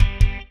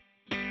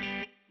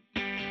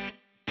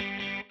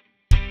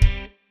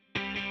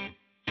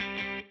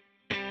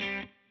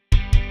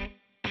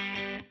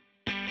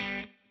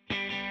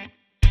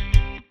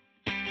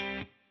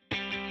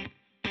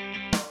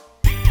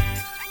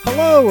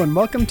Hello and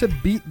welcome to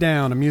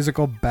Beatdown, a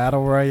musical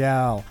battle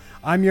royale.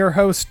 I'm your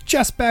host,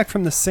 just back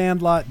from the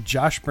Sandlot,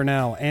 Josh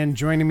Burnell, and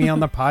joining me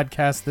on the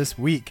podcast this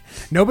week.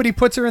 Nobody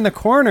puts her in the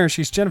corner.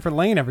 She's Jennifer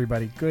Lane,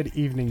 everybody. Good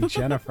evening,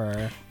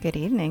 Jennifer. Good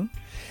evening.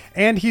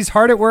 And he's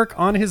hard at work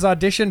on his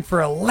audition for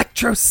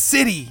Electro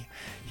City.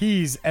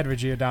 He's Edward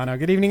Giordano.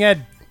 Good evening,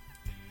 Ed.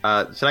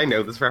 Should I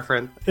know this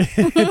reference?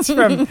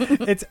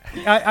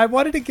 I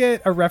wanted to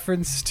get a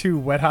reference to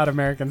Wet Hot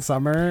American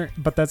Summer,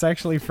 but that's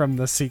actually from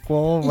the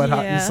sequel,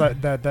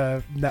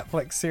 the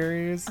Netflix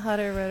series.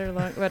 Hotter, redder,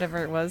 long, whatever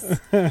it was.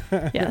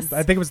 Yes.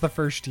 I think it was the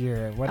first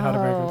year. Wet Hot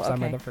American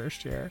Summer, the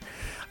first year.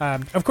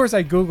 Of course,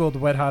 I Googled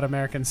Wet Hot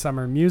American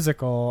Summer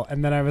musical,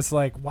 and then I was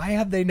like, why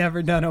have they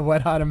never done a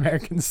Wet Hot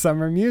American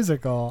Summer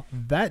musical?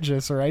 That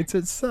just writes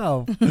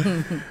itself.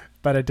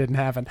 But it didn't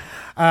happen.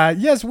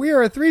 Yes, we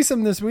are a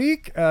threesome this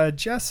week,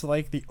 just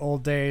like the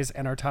old days,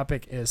 and our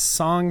topic is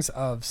Songs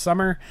of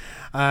Summer.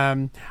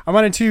 I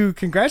wanted to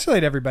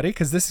congratulate everybody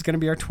because this is going to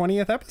be our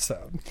 20th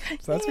episode.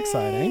 So that's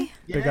exciting.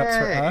 Big ups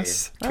for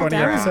us. Well 20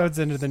 done. episodes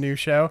into the new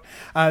show.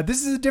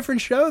 This is a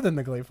different show than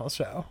the Gleeful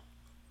show.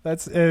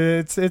 That's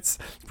it's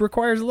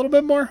requires a little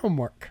bit more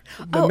homework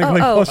than the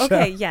Gleeful show.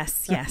 Okay,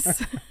 yes.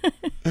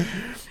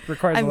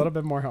 Requires a little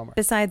bit more homework.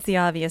 Besides the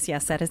obvious,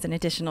 yes, that is an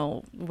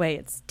additional way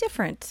it's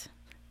different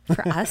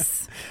for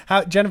us.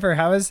 Jennifer,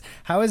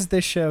 how is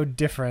this show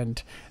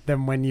different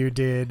than when you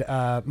did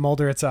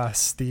Mulder It's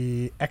Us,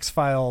 the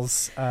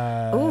X-Files?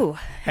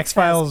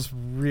 X-Files.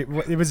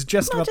 It was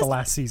just about the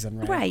last season,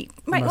 right? Right.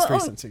 The most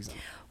recent season.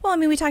 Well, I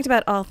mean, we talked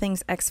about all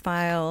things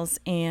X-Files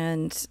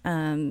and,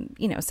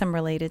 some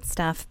related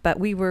stuff, but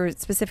we were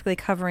specifically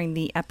covering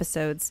the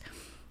episodes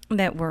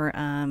that were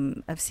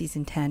of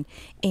season 10.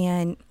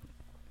 And,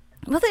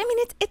 well, I mean,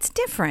 it's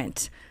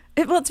different.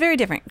 It's very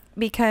different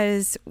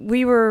because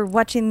we were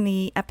watching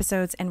the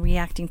episodes and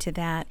reacting to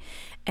that.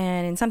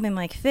 And in something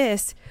like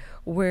this,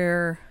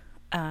 we're,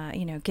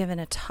 given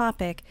a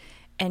topic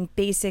and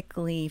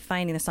basically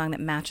finding the song that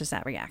matches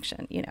that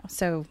reaction,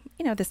 So,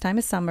 this time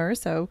is summer,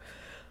 so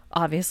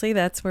obviously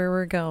that's where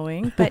we're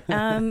going. But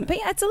yeah,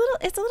 it's a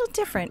little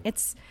different.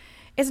 It's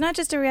not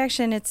just a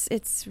reaction.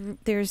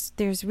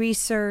 There's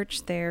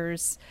research.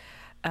 There's,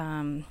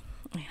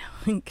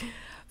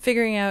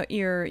 figuring out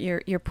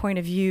your point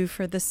of view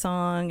for the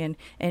song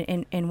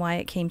and why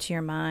it came to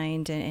your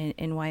mind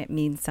and why it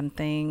means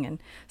something. And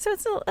so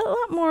it's a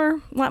lot more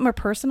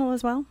personal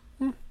as well.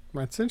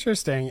 That's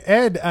interesting.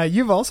 Ed,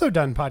 you've also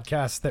done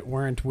podcasts that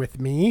weren't with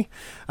me.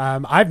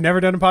 I've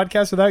never done a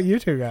podcast without you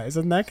two guys.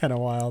 Isn't that kind of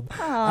wild?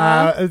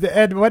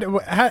 Ed,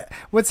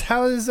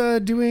 how is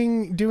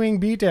doing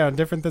Beatdown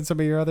different than some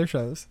of your other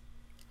shows?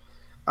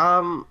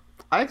 I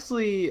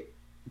actually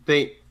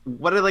think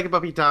what I like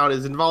about Beatdown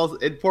is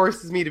it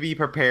forces me to be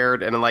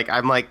prepared, and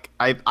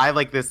I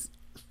like this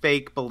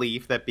fake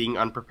belief that being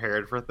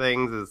unprepared for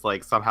things is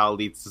like somehow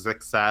leads to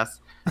success.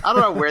 I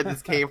don't know where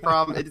this came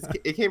from.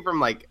 It came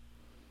from like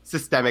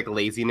systemic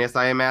laziness,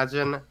 I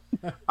imagine.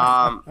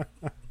 I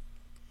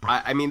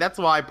mean that's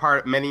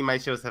why many of my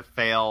shows have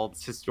failed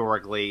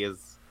historically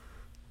is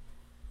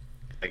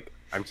like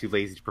I'm too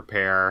lazy to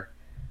prepare,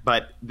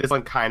 but this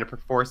one kind of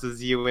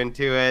forces you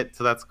into it,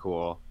 so that's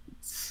cool.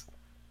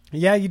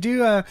 Yeah, you do.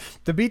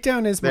 The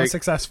Beatdown is more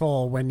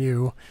successful when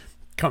you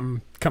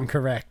come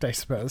correct, I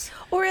suppose,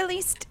 or at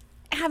least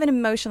have an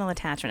emotional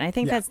attachment. I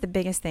think that's the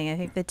biggest thing. I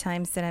think the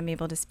times that I'm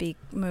able to speak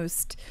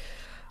most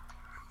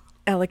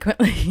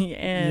eloquently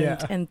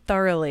and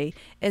thoroughly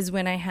is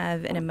when I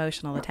have an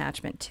emotional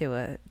attachment to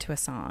a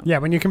song. Yeah,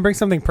 when you can bring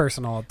something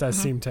personal, it does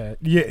seem to.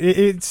 Yeah,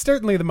 it's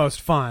certainly the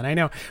most fun. I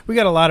know we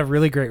got a lot of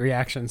really great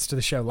reactions to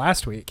the show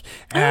last week.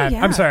 And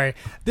I'm sorry,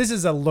 this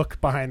is a look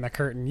behind the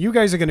curtain. You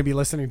guys are going to be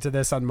listening to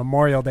this on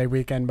Memorial Day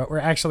weekend, but we're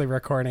actually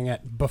recording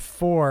it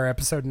before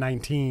episode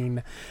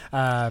 19,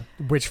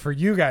 which for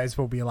you guys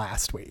will be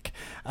last week.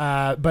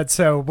 But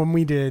so when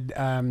we did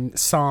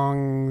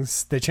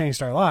songs that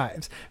changed our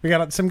lives, we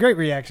got some great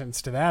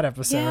reactions to that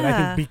episode.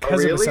 I think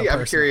because it was so personal.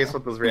 I'm curious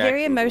what those reactions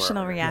very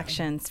emotional were.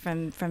 reactions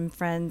from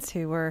friends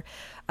who were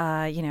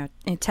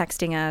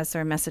texting us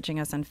or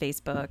messaging us on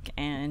Facebook,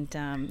 and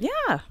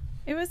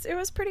it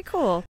was pretty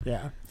cool.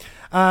 Yeah.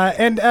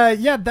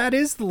 That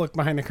is the look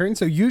behind the curtain.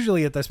 So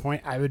usually at this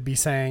point I would be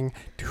saying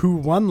who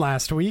won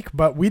last week,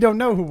 but we don't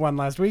know who won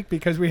last week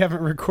because we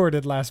haven't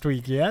recorded last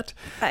week yet.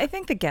 I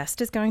think the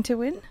guest is going to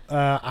win.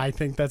 I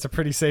think that's a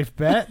pretty safe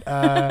bet.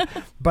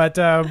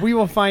 But we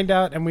will find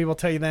out and we will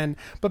tell you then.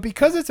 But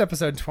because it's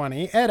episode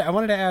 20, Ed, I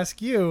wanted to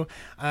ask you,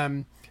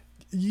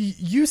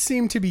 you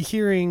seem to be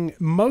hearing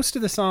most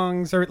of the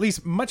songs, or at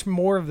least much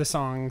more of the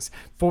songs,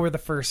 for the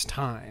first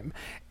time.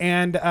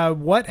 And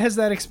what has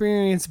that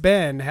experience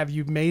been? Have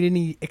you made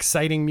any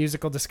exciting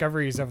musical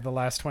discoveries over the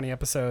last 20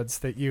 episodes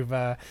that you've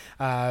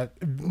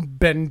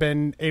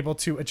been able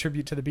to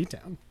attribute to the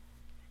Beatdown?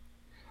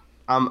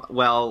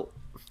 Well,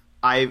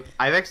 I've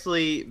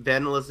actually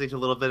been listening to a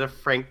little bit of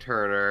Frank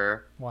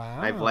Turner.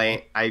 Wow.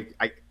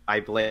 I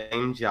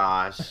blame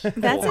Josh.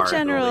 That's a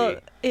general.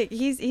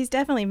 He's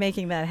definitely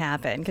making that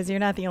happen because you're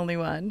not the only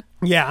one.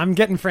 Yeah, I'm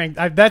getting Frank.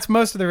 That's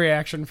most of the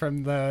reaction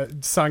from the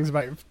songs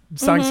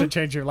that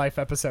change your life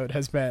episode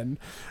has been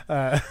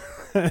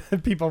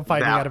people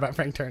finding out about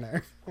Frank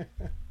Turner.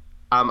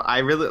 I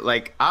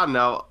really I don't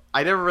know.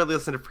 I never really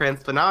listened to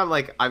Prince, but now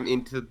I'm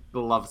into the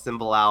Love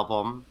Symbol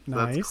album. So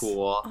nice. That's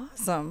cool.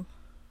 Awesome.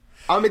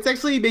 It's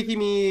actually making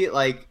me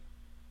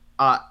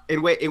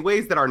in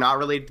ways that are not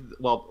related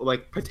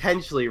to,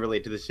 potentially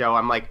related to the show.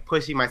 I'm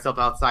pushing myself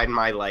outside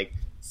my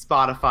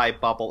Spotify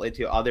bubble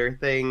into other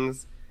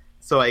things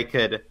so I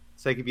could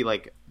be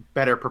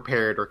better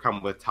prepared or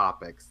come with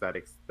topics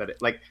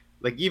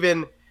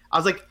even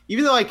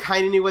though I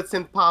kind of knew what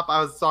synth pop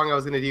song I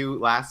was going to do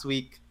last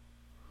week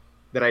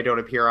that I don't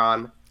appear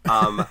on,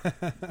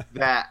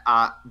 that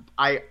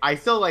I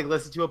still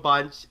listen to a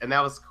bunch, and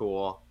that was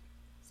cool.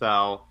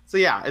 So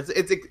yeah,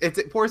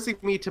 it's forcing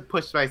me to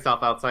push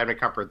myself outside my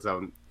comfort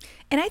zone.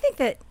 And I think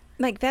that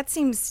that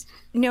seems,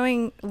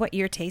 knowing what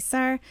your tastes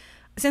are,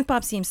 synth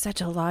pop seems such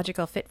a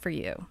logical fit for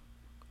you.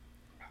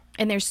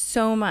 And there's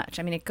so much.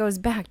 I mean, it goes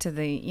back to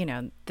the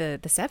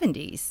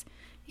 70s.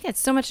 You got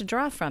so much to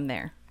draw from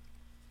there.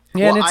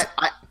 Yeah, well,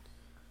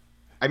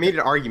 I made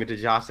an argument to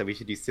Josh that we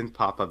should do synth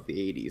pop of the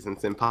 80s and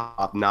synth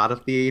pop not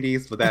of the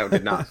 80s, but that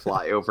did not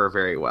fly over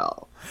very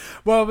well.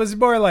 Well, it was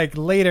more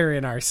later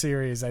in our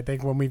series. I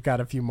think when we've got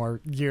a few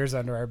more years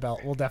under our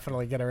belt, we'll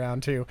definitely get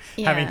around to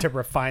having to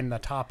refine the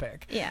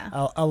topic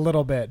a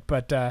little bit.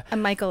 But a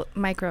micro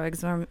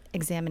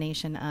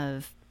examination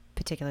of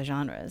particular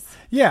genres.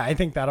 Yeah, I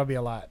think that'll be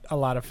a lot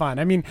of fun.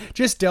 I mean,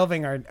 just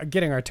getting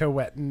our toe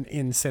wet in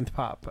synth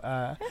pop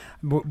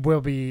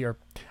will be, or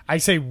I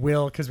say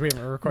will because we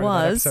haven't recorded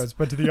the episodes,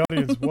 but to the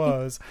audience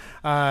was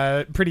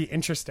pretty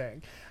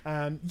interesting.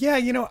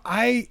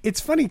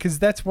 It's funny because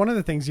that's one of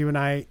the things you and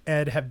I,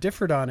 Ed, have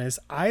differed on is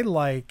I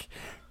like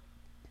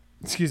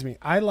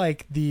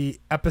the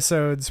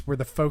episodes where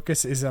the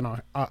focus is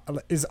on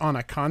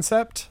a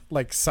concept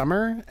like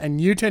summer, and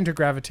you tend to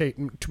gravitate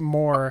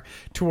more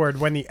toward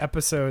when the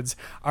episodes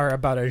are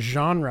about a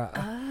genre.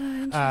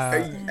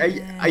 I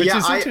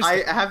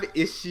have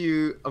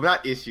issue.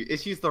 Not issue.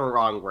 Issue's the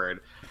wrong word.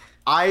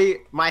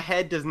 My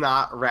head does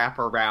not wrap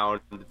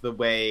around the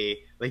way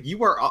you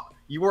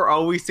were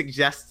always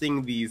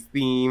suggesting these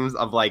themes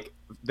of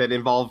that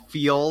involve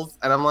feels,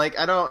 and I'm I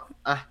don't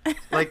I'm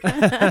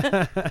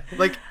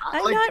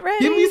not ready.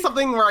 Give me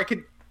something where I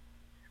could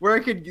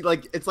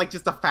it's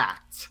just a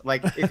fact.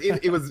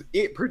 It was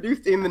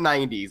produced in the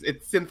 90s.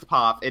 It's synth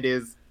pop. It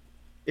is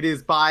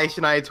by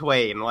Shania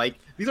Twain.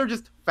 These are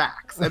just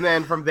facts, and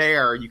then from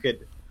there you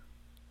could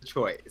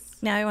choice.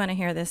 Now I want to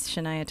hear this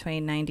Shania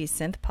Twain 90s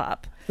synth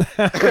pop.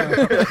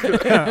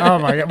 Oh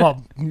my god!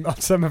 Well,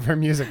 some of her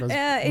music was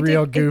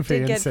real goofy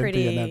and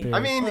synthy in that period. I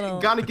mean,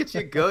 Gonna Get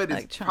You Good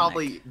is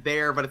probably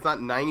there, but it's not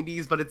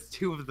 90s. But it's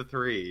two of the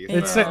three. Yeah.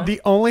 It's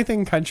the only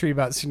thing country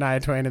about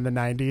Shania Twain in the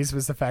 90s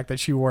was the fact that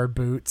she wore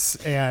boots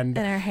and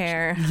her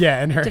hair.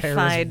 Yeah, and her hair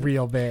was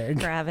real big.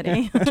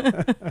 Gravity.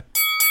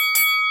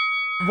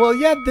 Well,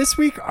 yeah, this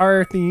week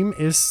our theme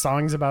is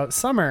songs about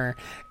summer.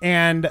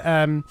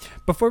 And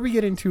before we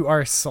get into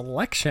our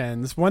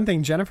selections, one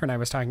thing Jennifer and I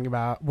were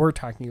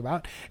talking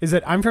about, is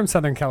that I'm from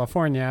Southern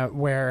California,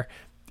 where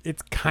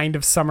it's kind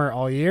of summer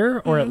all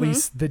year, or at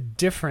least the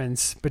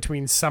difference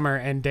between summer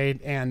and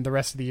the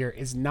rest of the year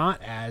is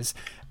not as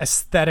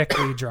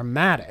aesthetically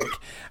dramatic.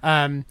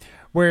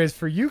 Whereas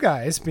for you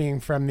guys, being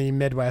from the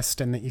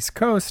Midwest and the East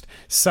Coast,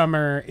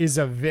 summer is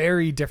a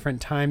very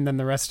different time than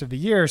the rest of the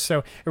year.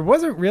 So it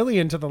wasn't really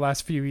into the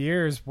last few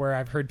years where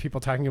I've heard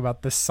people talking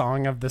about the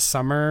song of the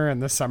summer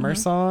and the summer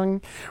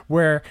song,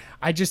 where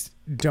I just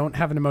don't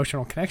have an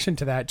emotional connection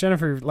to that.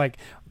 Jennifer,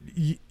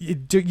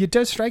 it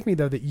does strike me,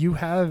 though, that you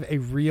have a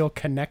real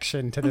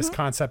connection to this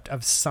concept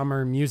of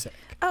summer music.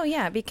 Oh,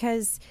 yeah,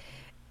 because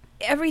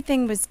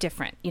everything was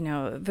different.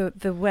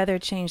 The weather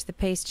changed, the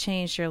pace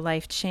changed, your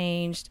life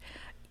changed.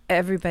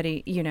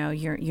 Everybody,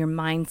 your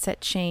mindset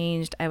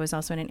changed. I was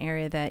also in an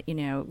area that,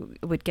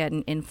 would get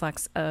an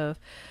influx of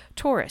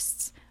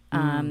tourists.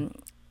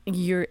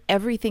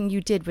 Everything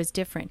you did was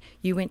different.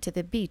 You went to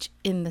the beach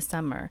in the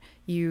summer.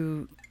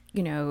 You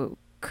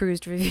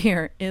cruised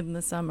Riviera in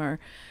the summer.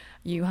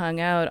 You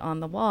hung out on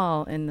the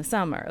wall in the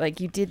summer.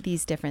 You did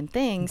these different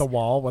things. The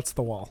wall? What's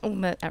the wall?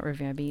 At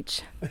Riviera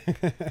Beach.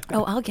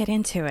 I'll get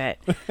into it.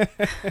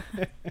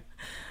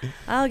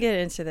 I'll get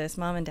into this.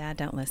 Mom and Dad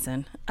don't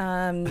listen.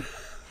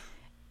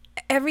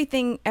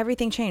 Everything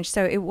changed.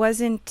 So it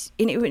wasn't.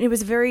 It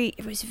was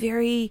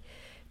very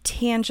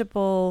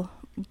tangible,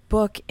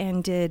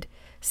 book-ended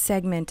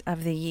segment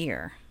of the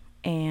year.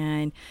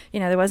 And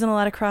there wasn't a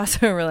lot of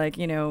crossover.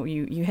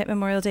 You hit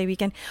Memorial Day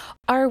weekend.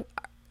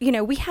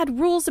 We had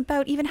rules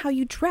about even how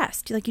you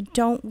dressed. You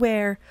don't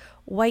wear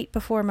white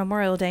before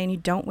Memorial Day, and you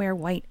don't wear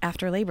white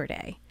after Labor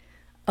Day,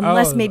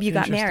 unless maybe you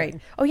got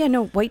married. Oh yeah,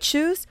 no, white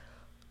shoes.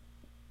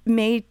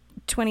 May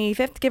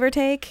 25th, give or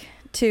take.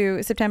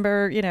 to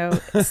September,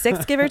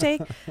 6th, give or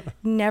take.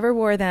 Never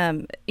wore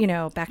them,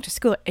 back to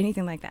school or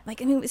anything like that.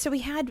 So we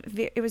had,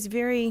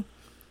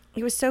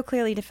 it was so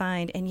clearly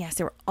defined. And yes,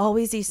 there were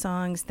always these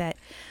songs that,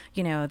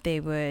 they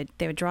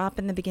would drop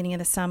in the beginning of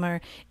the summer.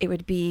 It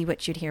would be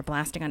what you'd hear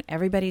blasting on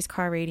everybody's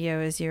car radio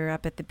as you're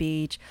up at the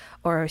beach,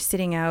 or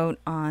sitting out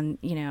on,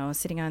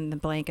 sitting on the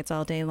blankets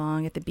all day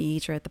long at the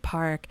beach or at the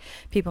park,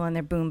 people on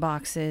their boom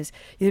boxes.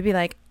 There'd be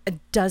like a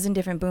dozen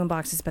different boom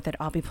boxes, but they'd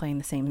all be playing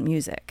the same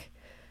music.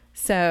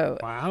 So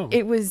wow.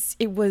 It was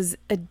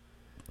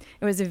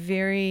a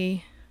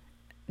very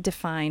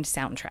defined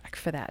soundtrack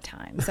for that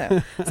time.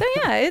 So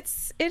yeah,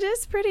 it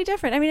is pretty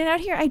different. I mean, out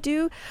here I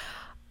do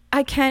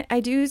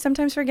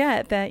sometimes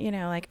forget that,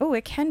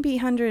 it can be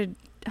 100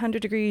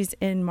 degrees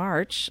in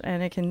March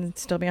and it can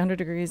still be 100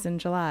 degrees in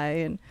July.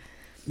 And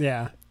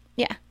yeah.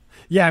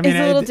 I mean, it's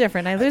a little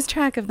different. I lose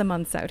track of the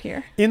months out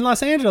here. In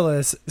Los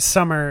Angeles,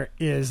 summer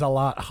is a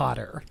lot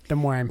hotter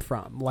than where I'm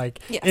from. Like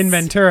yes. In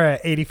Ventura,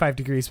 85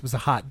 degrees was a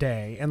hot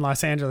day. In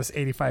Los Angeles,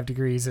 85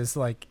 degrees is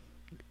like,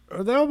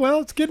 oh,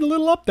 well, it's getting a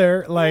little up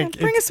there. Like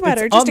bring a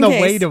sweater it's just on in the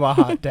case. way to a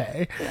hot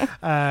day.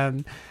 Yeah.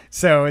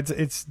 So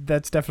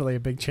that's definitely a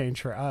big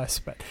change for us.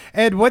 But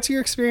Ed, what's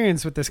your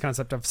experience with this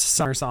concept of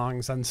summer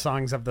songs and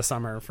songs of the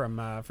summer from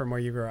where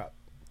you grew up?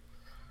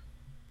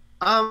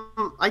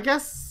 I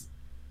guess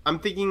I'm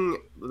thinking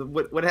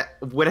what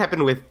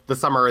happened with the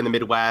summer in the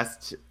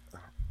Midwest.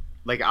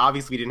 Like,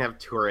 obviously, we didn't have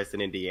tourists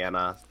in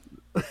Indiana,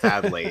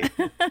 sadly.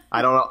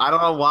 I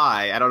don't know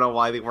why. I don't know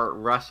why they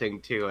weren't rushing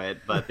to it,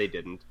 but they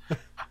didn't.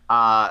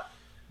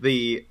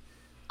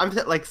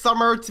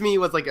 Summer to me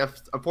was like a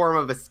form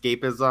of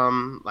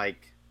escapism,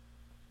 like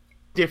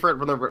different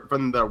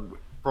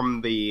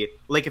from the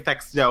lake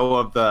effect snow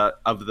of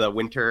the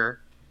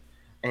winter,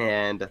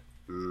 and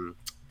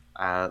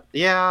I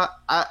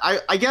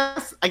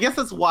guess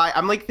that's why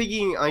I'm like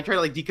thinking. I try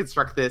to like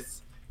deconstruct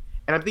this,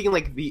 and I'm thinking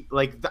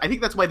I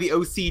think that's why the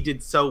OC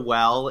did so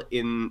well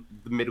in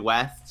the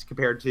Midwest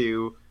compared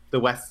to the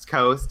West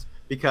Coast,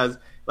 because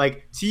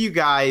like to you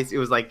guys it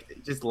was like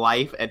just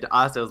life, and to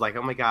us it was like,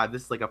 oh my god,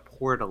 this is like a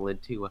portal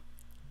into a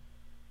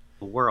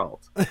world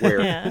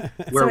where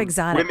so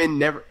exotic.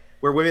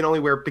 Where women only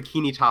wear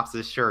bikini tops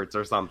as shirts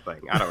or something.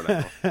 I don't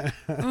know.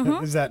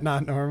 Mm-hmm. Is that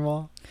not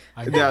normal?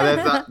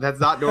 No, that's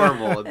not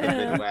normal in the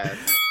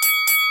Midwest.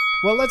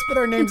 Well, let's put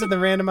our names in the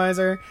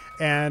randomizer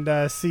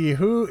and see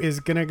who is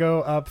going to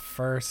go up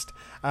first.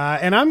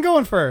 And I'm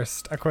going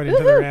first, according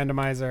to the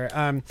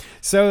randomizer.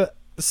 So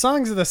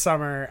songs of the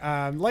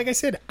summer, like I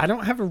said, I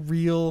don't have a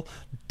real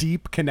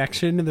deep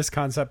connection to this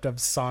concept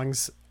of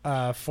songs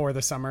for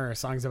the summer or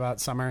songs about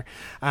summer.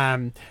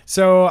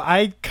 So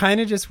I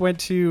kind of just went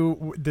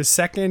to the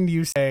second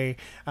you say,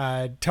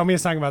 tell me a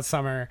song about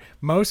summer.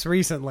 Most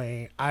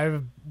recently,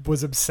 I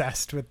was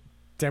obsessed with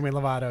Demi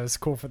Lovato's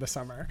Cool for the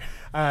Summer.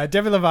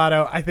 Demi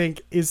Lovato, I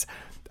think, is...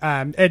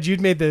 Ed,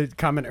 you'd made the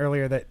comment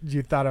earlier that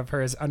you thought of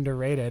her as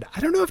underrated. I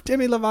don't know if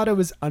Demi Lovato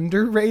is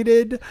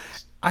underrated.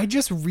 I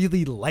just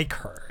really like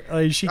her.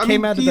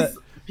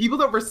 People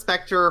don't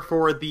respect her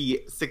for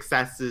the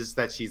successes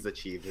that she's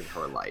achieved in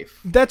her life.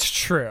 That's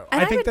true.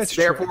 I think that's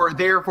true.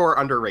 Therefore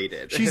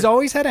underrated. She's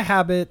always had a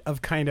habit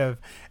of kind of,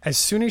 as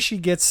soon as she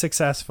gets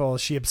successful,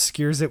 she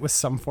obscures it with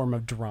some form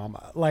of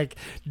drama. Like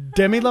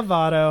Demi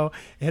Lovato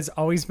has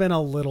always been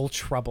a little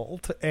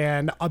troubled,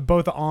 and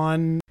both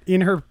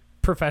in her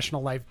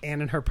professional life and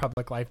in her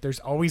public life, there's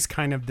always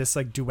kind of this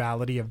like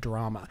duality of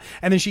drama.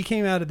 And then she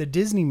came out of the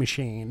Disney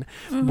machine,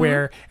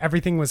 where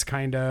everything was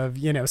kind of,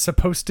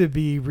 supposed to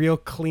be real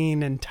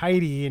clean and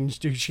tidy, and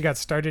she got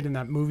started in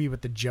that movie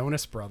with the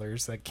Jonas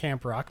Brothers, that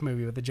Camp Rock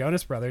movie with the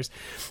Jonas Brothers,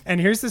 and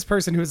here's this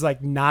person who's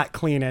like not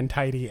clean and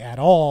tidy at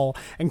all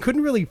and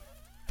couldn't really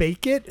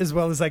fake it as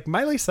well as like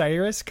Miley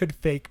Cyrus could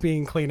fake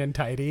being clean and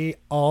tidy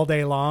all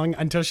day long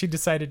until she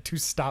decided to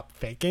stop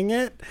faking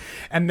it.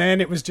 And then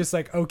it was just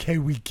like, okay,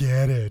 we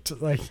get it.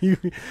 Like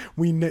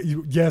we know,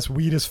 yes,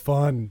 weed is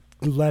fun.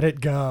 Let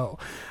it go.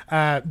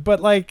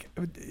 But like,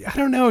 I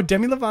don't know,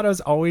 Demi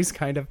Lovato's always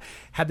kind of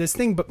had this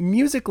thing, but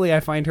musically I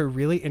find her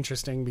really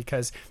interesting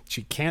because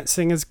she can't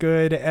sing as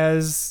good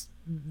as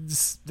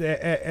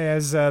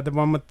the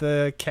one with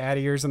the cat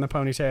ears and the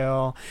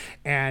ponytail,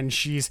 and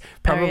she's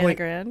probably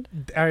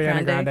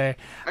Ariana Grande.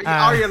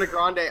 Ariana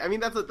Grande. I mean,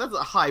 that's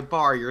a high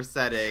bar you're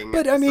setting.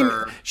 But I mean,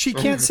 she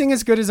can't sing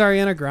as good as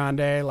Ariana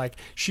Grande. Like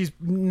she's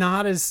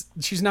not as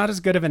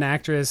good of an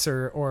actress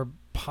or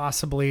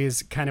possibly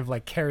is kind of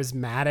like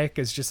charismatic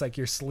as just like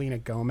your Selena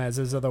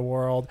Gomez's of the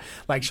world.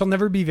 Like she'll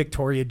never be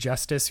Victoria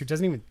Justice, who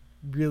doesn't even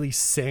really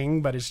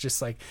sing, but it's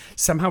just like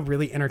somehow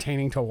really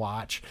entertaining to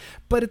watch.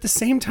 But at the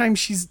same time,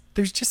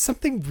 there's just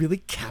something really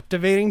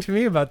captivating to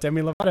me about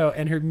Demi Lovato,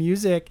 and her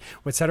music.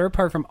 What set her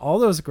apart from all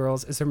those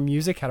girls is her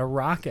music had a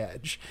rock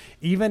edge.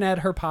 Even at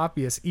her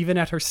poppiest, even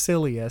at her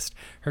silliest,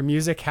 her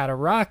music had a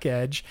rock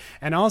edge.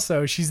 And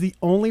also, she's the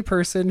only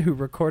person who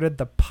recorded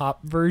the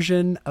pop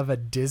version of a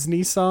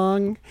Disney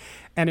song,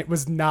 and it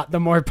was not the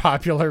more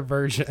popular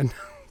version.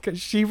 because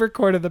she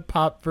recorded the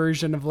pop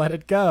version of Let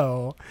It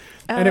Go.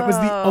 And it was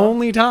the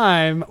only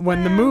time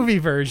when the movie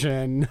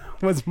version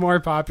was more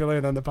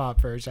popular than the pop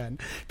version.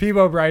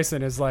 Peabo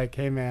Bryson is like,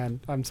 hey,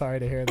 man, I'm sorry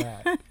to hear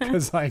that.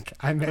 Because, like,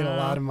 I made a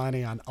lot of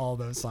money on all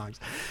those songs.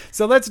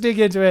 So let's dig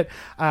into it.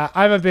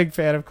 I'm a big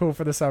fan of Cool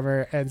for the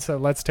Summer. And so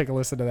let's take a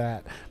listen to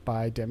that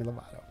by Demi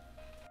Lovato.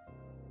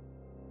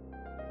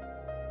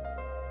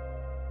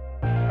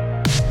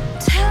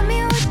 Tell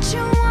me what you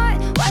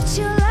want, what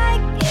you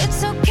like,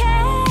 it's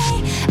okay.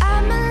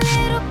 I'm a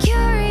little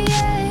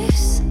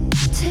curious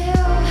too.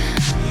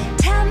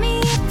 Tell me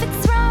if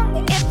it's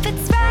wrong, if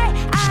it's right,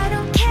 I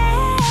don't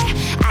care.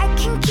 I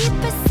can keep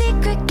a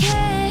secret,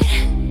 kid.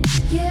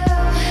 You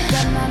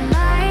got my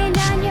mind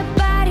on your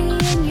body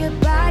and your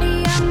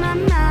body on my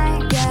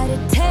mind. Got a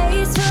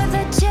taste for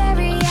the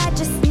cherry, I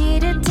just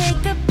need to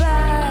take a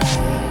bite.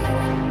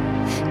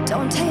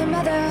 Don't tell your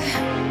mother,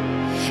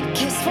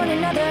 kiss one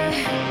another,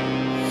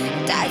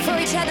 die for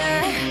each other.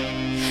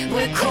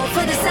 We're cool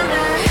for the summer.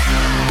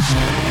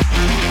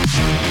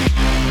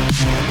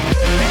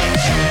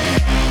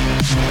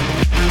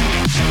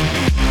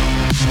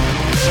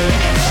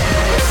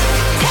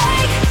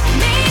 Take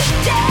me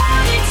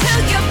down into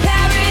your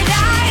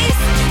paradise.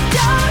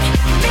 Don't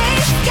be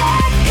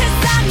scared, 'cause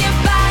I'm your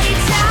body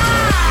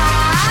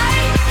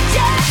type.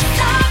 Just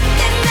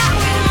something that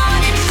we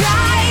wanna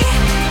try.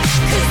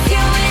 'Cause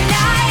you and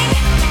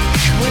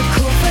we're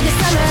cool for the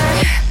summer.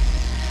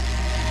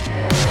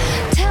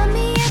 Tell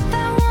me if I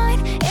want,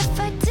 if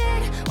I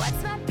did,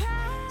 what's my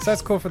price? So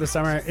that's Cool for the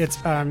Summer. It's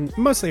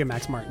mostly a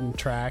Max Martin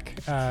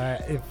track.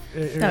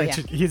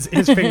 His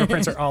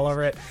fingerprints are all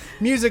over it.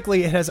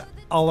 Musically, it has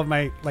all of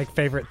my like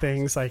favorite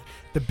things, like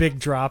the big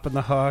drop in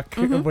the hook,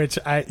 which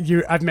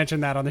I've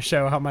mentioned that on the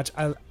show how much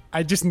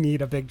I just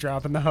need a big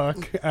drop in the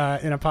hook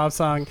in a pop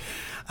song.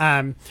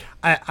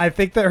 I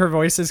think that her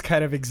voice is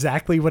kind of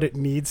exactly what it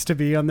needs to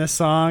be on this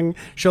song.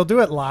 She'll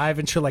do it live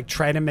and she'll like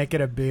try to make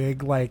it a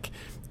big like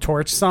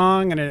torch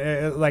song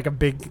and like a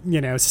big,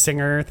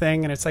 singer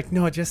thing. And it's like,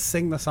 no, just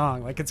sing the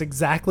song. Like it's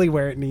exactly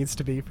where it needs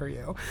to be for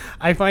you.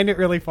 I find it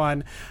really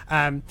fun.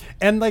 And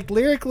like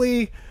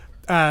lyrically,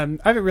 I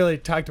haven't really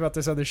talked about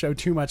this on the show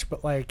too much,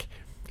 but like,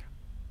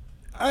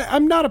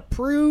 I'm not a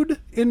prude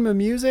in my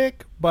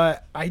music,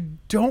 but I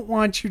don't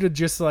want you to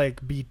just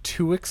like be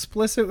too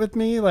explicit with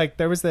me. Like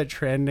there was that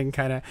trend in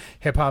kind of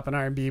hip hop and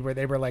R&B where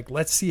they were like,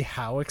 let's see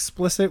how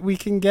explicit we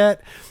can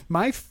get.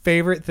 My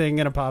favorite thing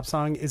in a pop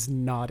song is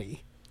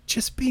naughty.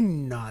 Just be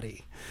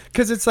naughty.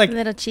 Because it's like a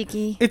little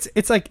cheeky.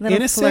 It's like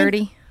innocent,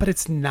 flirty, but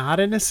it's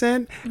not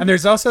innocent. And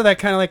there's also that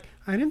kind of like,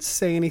 I didn't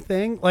say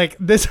anything. Like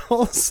this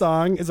whole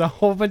song is a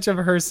whole bunch of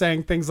her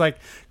saying things like,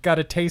 got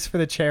a taste for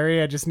the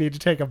cherry, I just need to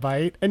take a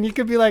bite. And you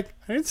could be like,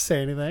 I didn't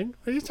say anything.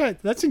 What are you talking?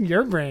 That's in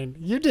your brain.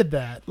 You did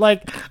that.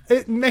 Like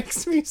it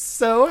makes me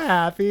so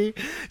happy.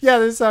 Yeah,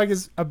 this song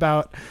is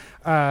about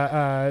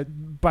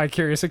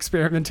bicurious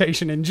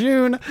experimentation in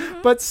June,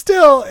 but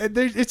still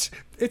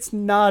it's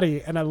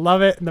naughty and I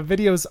love it. And the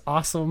video is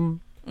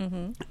awesome.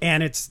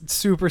 And it's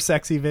super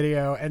sexy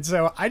video, and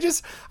so I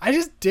just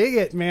dig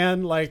it,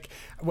 man. Like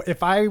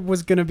if I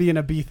was gonna be in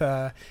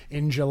Ibiza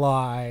in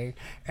July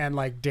and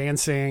like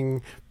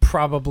dancing,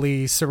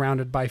 probably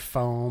surrounded by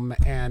foam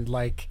and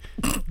like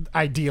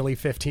ideally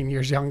 15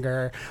 years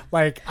younger,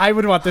 like I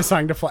would want this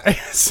song to play.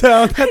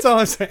 So that's all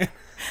I'm saying.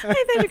 I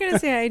thought you were gonna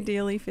say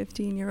ideally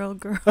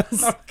 15-year-old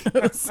girls.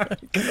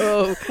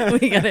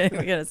 We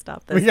gotta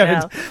stop this.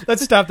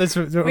 Let's stop this.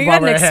 We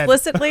got an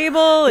explicit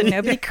label and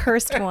nobody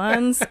cursed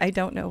once. I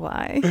don't know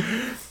why.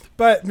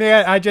 But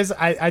man, I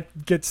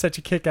get such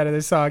a kick out of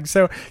this song.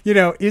 So,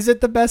 is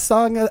it the best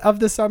song of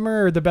the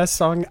summer or the best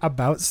song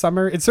about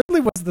summer? It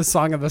certainly was the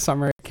song of the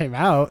summer it came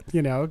out.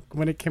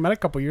 When it came out a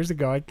couple years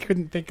ago, I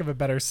couldn't think of a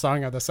better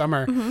song of the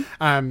summer.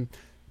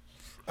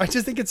 I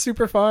just think it's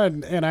super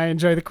fun and I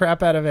enjoy the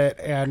crap out of it.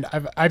 And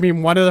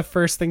one of the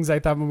first things I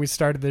thought when we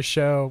started this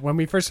show, when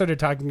we first started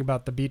talking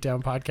about the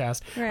Beatdown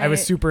podcast, I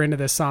was super into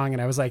this song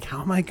and I was like,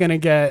 how am I going to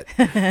get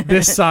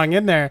this song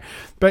in there?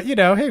 But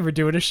hey, we're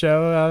doing a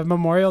show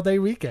Memorial Day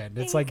weekend.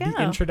 It's like the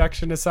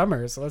introduction to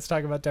summer. So let's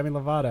talk about Demi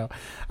Lovato.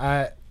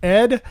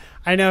 Ed,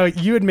 I know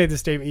you had made the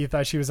statement you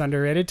thought she was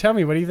underrated. Tell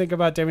me, what do you think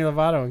about Demi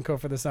Lovato and Cool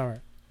for the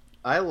Summer?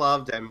 I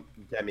love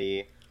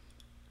Demi.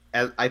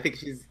 I think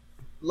she's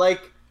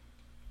like...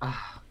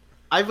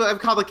 I've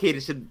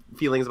complicated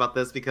feelings about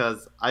this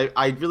because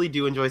I really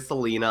do enjoy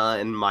Selena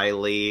and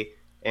Miley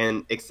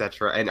and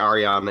etc. and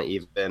Ariana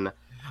even,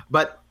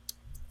 but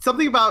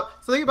something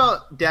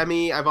about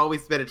Demi I've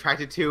always been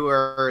attracted to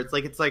her. It's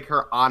like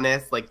her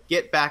honest, like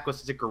Get Back was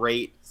such a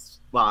great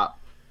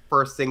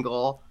first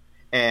single,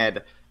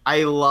 and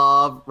I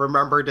love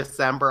Remember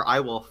December. I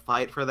will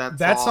fight for that song.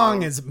 That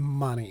song is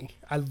money.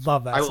 I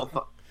love that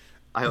song.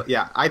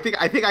 I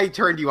think I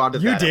turned you on to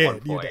that at one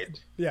point. You did.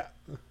 Yeah.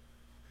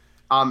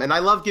 And I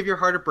love Give Your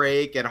Heart a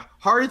Break and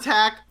Heart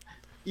Attack.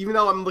 Even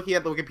though I'm looking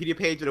at the Wikipedia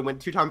page and it went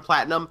 2-time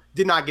platinum,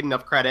 did not get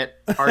enough credit.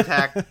 Heart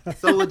Attack,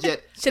 so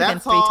legit. Should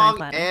have been 3-time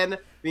platinum. And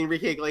the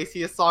Enrique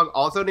Iglesias song,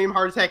 also named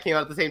Heart Attack, came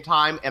out at the same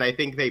time, and I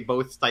think they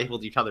both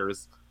stifled each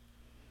other's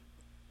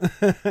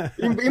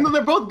Even though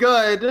they're both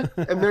good,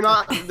 and they're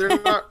not.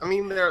 I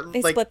mean,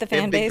 They like split the they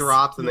have fan big base.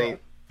 drops, and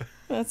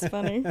That's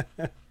funny.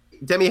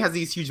 Demi has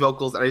these huge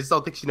vocals, and I just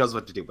don't think she knows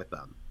what to do with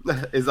them.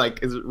 is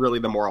really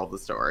the moral of the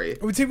story.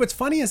 See, what's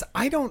funny is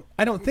I don't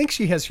think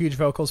she has huge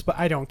vocals, but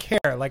I don't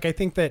care. Like, I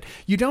think that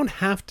you don't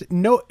have to.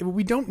 No,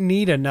 we don't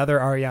need another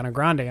Ariana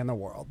Grande in the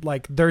world.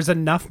 Like, there's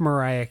enough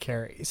Mariah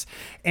Careys,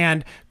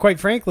 and quite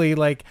frankly,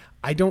 like,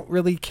 I don't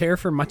really care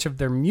for much of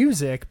their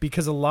music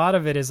because a lot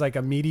of it is like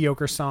a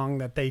mediocre song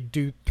that they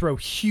do throw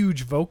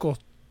huge vocal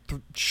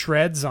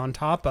shreds on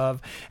top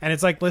of, and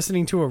it's like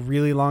listening to a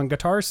really long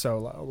guitar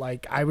solo.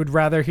 Like, I would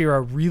rather hear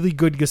a really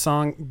good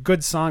song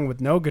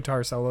with no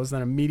guitar solos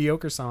than a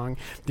mediocre song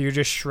that you're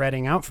just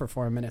shredding out for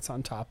 4 minutes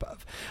on top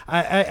of.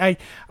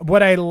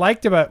 What I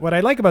like about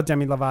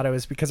Demi Lovato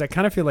is because I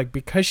kind of feel like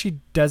because she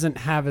doesn't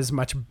have as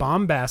much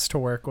bombast to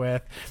work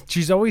with,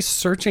 she's always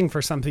searching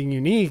for something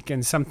unique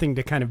and something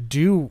to kind of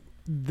do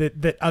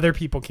that other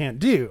people can't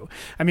do.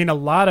 I mean, a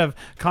lot of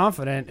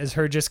Confident is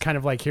her just kind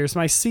of like, here's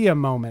my Sia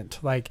moment.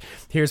 Like,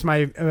 here's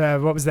my,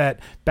 what was that,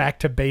 Back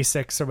to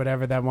Basics or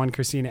whatever, that one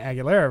Christina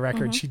Aguilera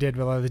record she did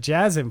with all the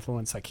jazz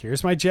influence. Like,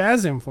 here's my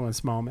jazz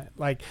influence moment.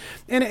 Like,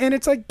 and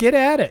it's like, get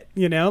at it,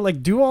 you know,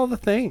 like do all the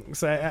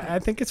things. I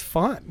think it's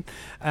fun.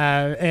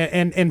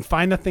 And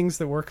find the things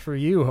that work for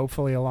you,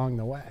 hopefully along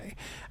the way.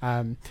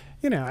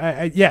 You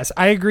know, yes,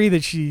 I agree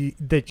that she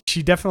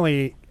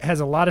definitely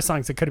has a lot of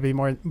songs that could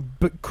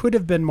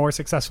have been more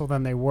successful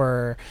than they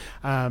were.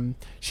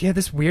 She had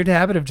this weird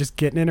habit of just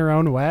getting in her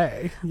own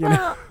way. You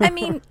know? I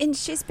mean, and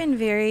she's been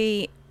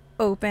very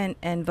open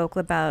and vocal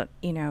about,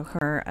 you know,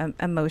 her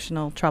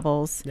emotional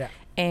troubles. Yeah.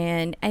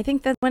 And I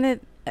think that one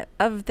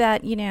of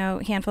that, you know,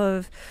 handful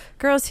of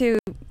girls who,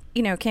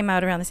 you know, came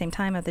out around the same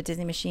time of the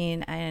Disney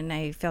Machine, and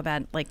I feel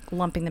bad like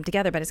lumping them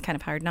together, but it's kind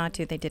of hard not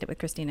to. They did it with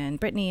Christina and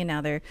Britney, and now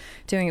they're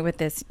doing it with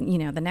this, you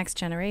know, the next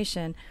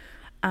generation.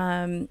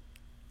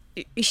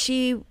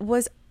 She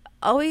was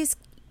always,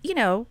 you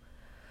know,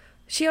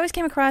 she always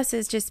came across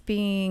as just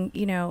being,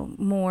 you know,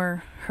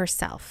 more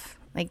herself.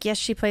 Like, yes,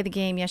 she played the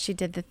game, yes, she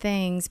did the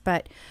things,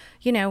 but,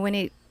 you know, when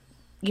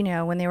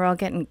they were all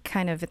getting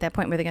kind of at that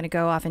point where they're going to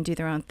go off and do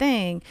their own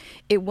thing,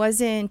 it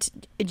wasn't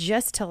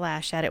just to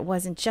lash at. It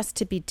wasn't just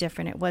to be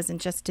different. It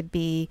wasn't just to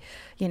be,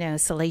 you know,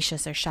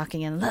 salacious or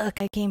shocking. And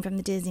look, I came from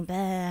the Disney,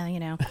 blah,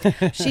 you know.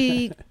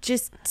 She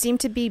just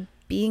seemed to be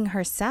being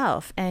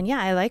herself. And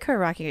yeah, I like her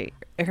rocky,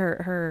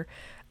 her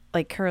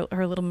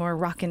little more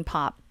rock and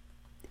pop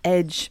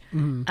edge.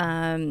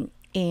 Mm-hmm.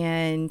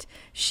 And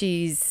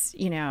she's,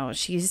 you know,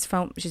 she's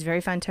very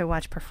fun to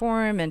watch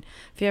perform. And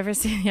if you ever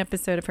see the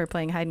episode of her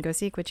playing hide and go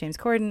seek with James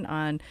Corden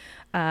on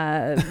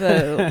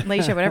the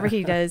Late Show, whatever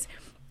he does,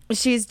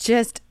 she's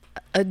just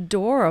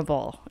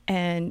adorable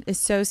and is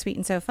so sweet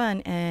and so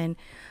fun. And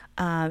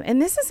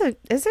this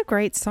is a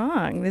great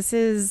song. This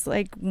is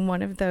like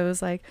one of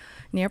those like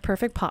near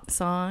perfect pop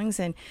songs.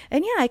 And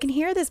yeah, I can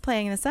hear this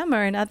playing in the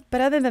summer. But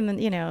other than,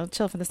 you know,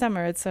 Chill for the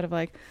Summer, it's sort of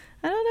like,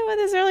 I don't know what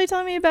this really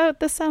told me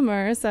about the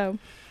summer. So,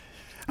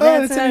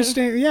 that's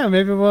interesting. Yeah,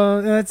 maybe.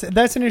 Well, that's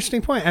an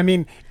interesting point. I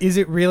mean, is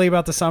it really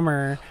about the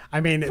summer? I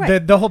mean,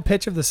 right. the whole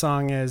pitch of the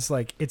song is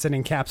like it's an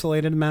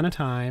encapsulated amount of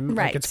time.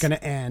 Right. Like it's going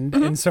to end,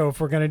 and so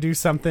if we're going to do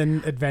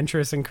something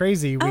adventurous and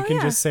crazy, we can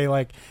just say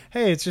like,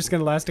 "Hey, it's just going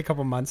to last a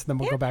couple months, and then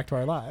we'll go back to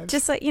our lives."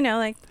 Just like, you know,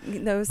 like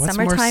those What's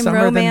summertime more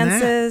summer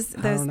romances,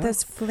 than that?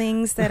 those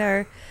flings that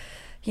are.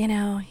 You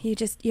know,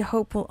 you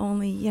hope will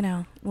only, you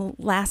know, will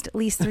last at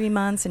least 3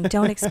 months and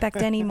don't expect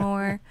any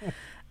more.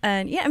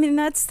 And yeah, I mean,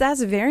 that's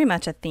very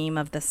much a theme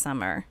of the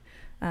summer.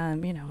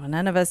 You know,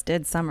 none of us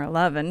did Summer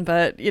Lovin',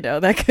 but you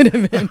know, that could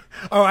have been.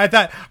 Oh, I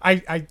thought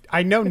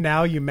I know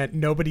now you meant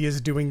nobody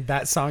is doing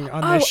that song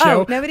on this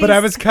show, but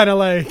I was kind of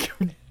like,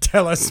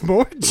 tell us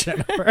more,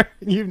 Jennifer.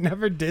 You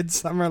never did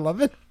Summer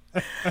Lovin'?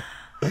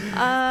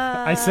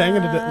 I sang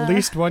it at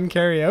least one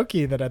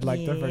karaoke that I'd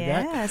like to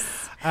forget.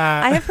 Yes,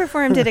 I have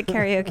performed it at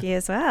karaoke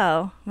as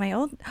well. My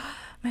old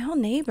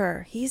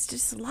neighbor, he's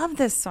just loved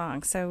this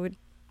song, so would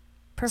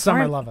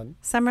perform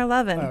Summer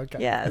Lovin'. Oh, okay.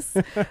 Yes,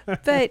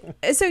 but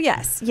so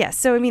yes.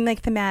 So I mean,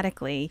 like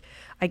thematically,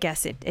 I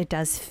guess it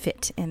does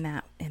fit in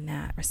that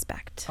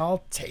respect.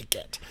 I'll take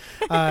it.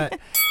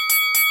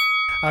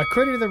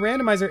 Critter the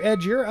Randomizer,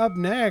 Ed, you're up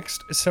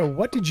next. So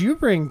what did you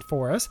bring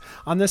for us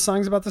on this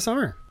Songs About the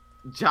Summer?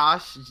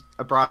 Josh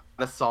brought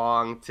a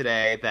song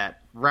today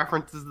that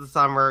references the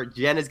summer.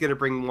 Jen is going to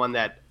bring one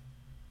but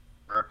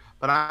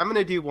I'm going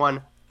to do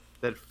one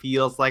that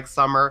feels like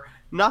summer.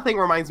 Nothing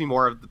reminds me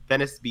more of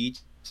Venice Beach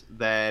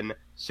than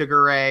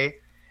Sugar Ray,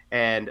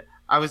 and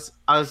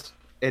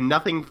and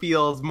nothing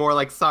feels more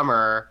like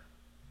summer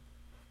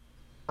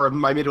for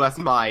my Midwest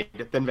mind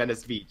than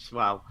Venice Beach.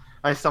 Wow.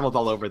 I stumbled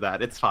all over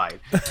that. It's fine.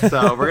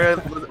 So we're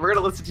gonna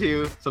listen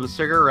to some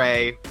Sugar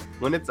Ray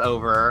when it's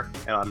over,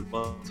 and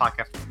we'll talk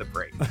after the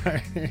break.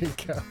 There you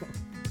go.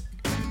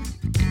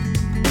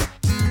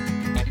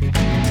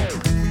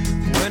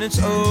 When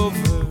it's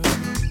over,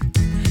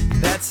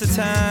 that's the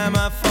time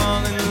I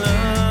fall in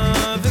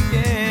love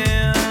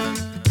again.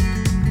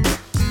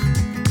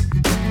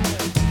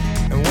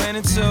 And when when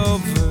it's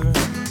over,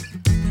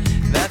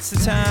 that's the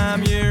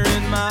time you're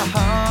in my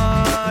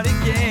heart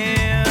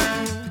again.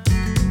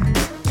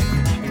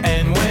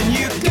 And when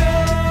you go,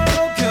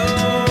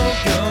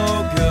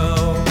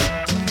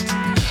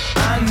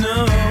 I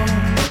know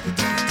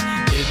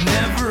it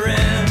never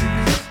ends,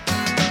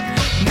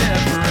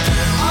 never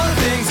ends. All the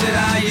things that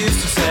I used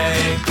to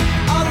say,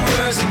 all the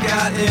words that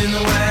got in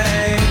the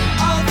way,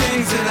 all the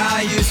things that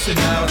I used to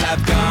know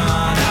have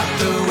gone out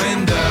the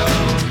window.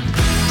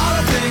 All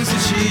the things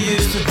that she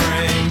used to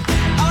bring,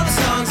 all the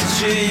songs that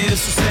she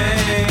used to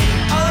sing,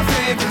 all her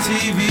favorite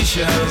TV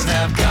shows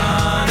have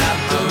gone out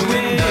the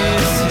window.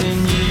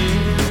 Missing you,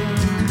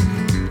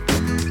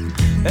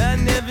 I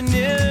never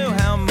knew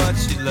how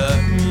much you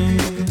loved me.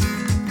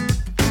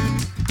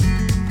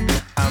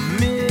 I'm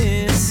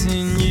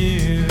missing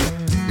you,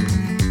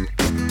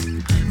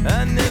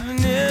 I never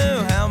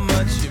knew how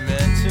much you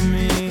meant to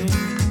me.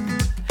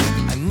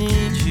 I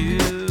need you.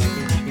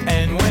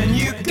 And when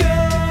you go,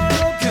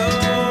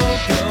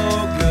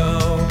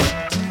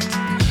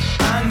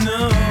 I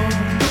know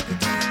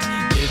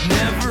it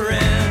never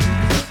ends,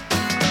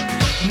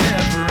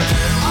 never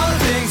ends. All the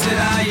things that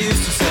I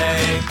used to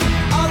say,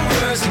 all the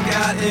words that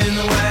got in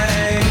the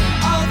way,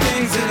 all the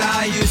things that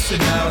I used to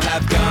know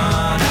have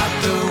gone out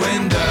the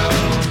window.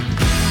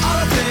 All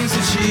the things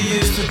that she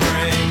used to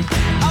bring,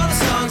 all the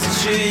songs that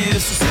she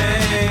used to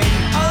sing,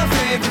 all her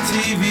favorite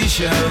TV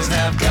shows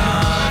have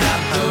gone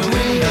out the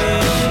window.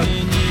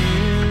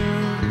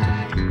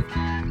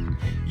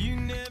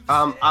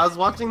 I was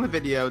watching the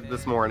video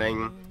this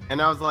morning, and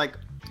I was like,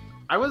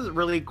 I was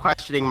really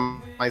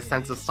questioning my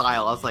sense of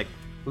style. I was like,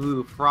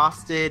 ooh,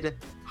 frosted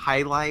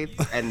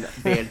highlights and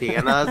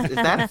bandanas. Is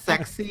that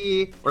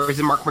sexy? Or is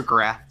it Mark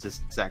McGrath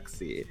just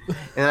sexy?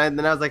 And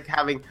then I was like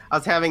having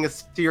a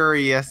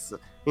serious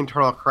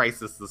internal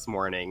crisis this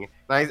morning.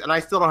 And I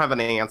still don't have an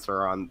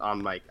answer on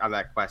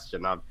that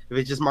question of if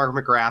it's just Mark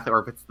McGrath or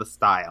if it's the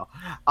style.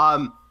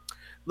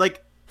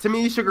 Like, to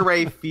me, Sugar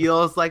Ray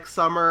feels like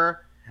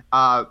summer.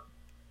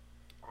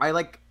 I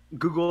like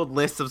Googled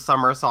lists of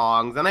summer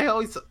songs, and I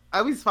always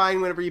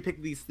find whenever you pick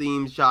these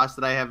themes, Josh,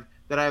 that I have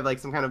like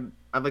some kind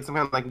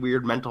of like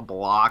weird mental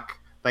block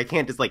that I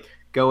can't just like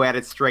go at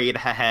it straight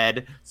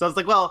ahead. So I was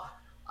like, well,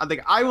 I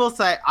think I will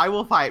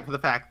fight for the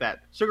fact that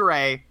Sugar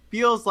Ray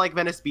feels like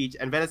Venice Beach,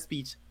 and Venice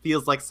Beach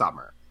feels like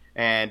summer.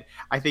 And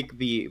I think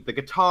the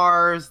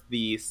guitars,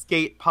 the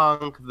skate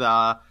punk,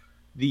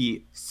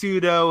 the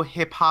pseudo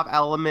hip hop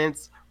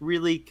elements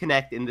really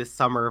connect in this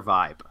summer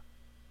vibe.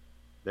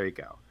 There you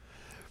go.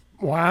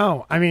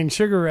 Wow. I mean,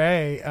 Sugar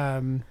Ray,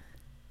 so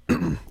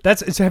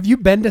have you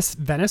been to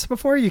Venice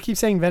before? You keep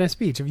saying Venice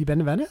Beach. Have you been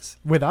to Venice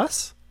with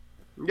us?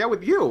 Yeah,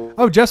 with you.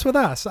 Oh, just with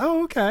us.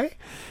 Oh, okay.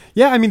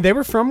 Yeah, I mean, they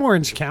were from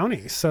Orange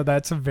County, so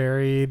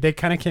they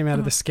kind of came out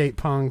of the skate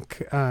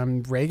punk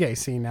reggae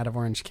scene out of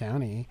Orange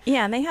County.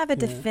 Yeah, and they have a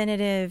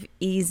definitive,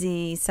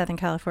 easy Southern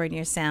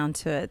California sound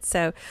to it.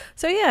 So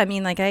yeah, I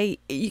mean, like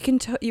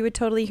you would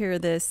totally hear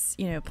this,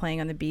 playing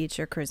on the beach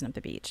or cruising up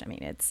the beach. I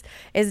mean, it's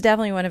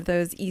definitely one of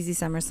those easy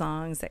summer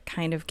songs that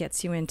kind of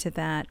gets you into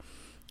that,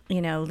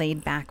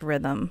 laid back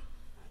rhythm.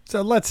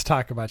 So let's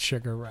talk about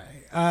Sugar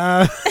Ray.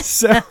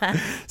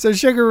 So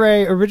Sugar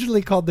Ray,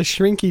 originally called the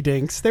Shrinky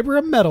Dinks, they were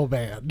a metal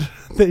band.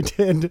 They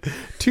did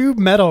 2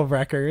 metal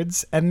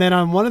records, and then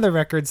on one of the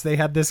records they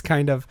had this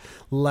kind of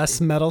less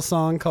metal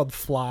song called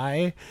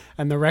Fly,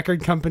 and the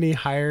record company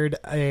hired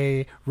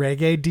a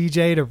reggae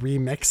DJ to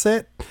remix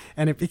it,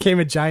 and it became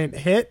a giant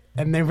hit,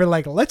 and they were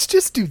like, let's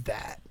just do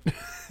that.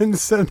 And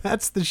so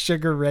that's the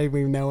Sugar Ray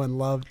we know and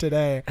love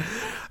today.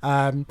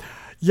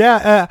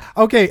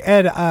 Okay,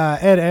 Ed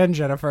and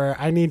Jennifer,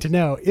 I need to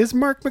know, is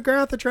Mark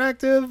McGrath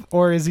attractive,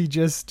 or is he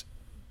just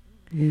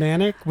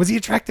manic? Was he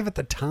attractive at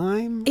the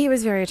time? He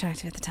was very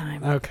attractive at the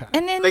time. Okay.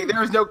 And then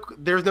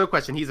there's no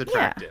question he's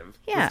attractive.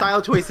 Yeah. The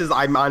style choices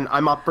I'm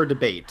up for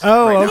debate.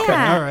 Oh, right okay.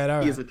 now. All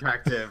right. He's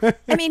attractive.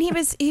 I mean,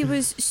 he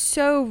was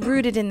so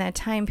rooted in that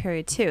time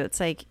period too. It's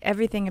like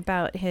everything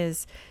about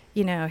his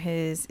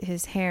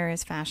his hair,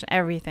 his fashion,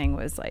 everything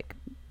was like,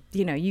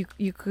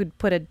 you could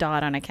put a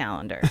dot on a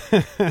calendar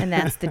and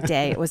that's the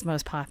day it was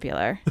most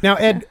popular. Now,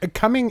 Ed,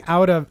 coming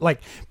out of, like,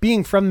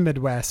 being from the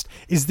Midwest,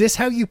 is this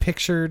how you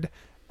pictured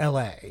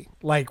LA?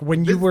 Like,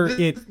 when you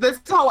this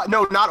is how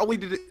not only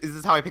is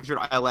this how I pictured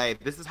LA,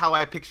 this is how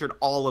I pictured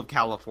all of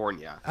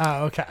California.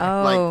 Oh, okay.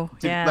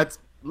 Yeah.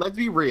 Let's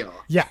be real.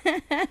 Yeah.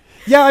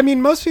 Yeah, I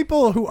mean, most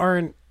people who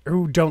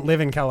don't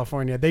live in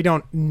California, they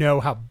don't know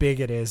how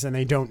big it is, and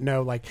they don't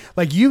know like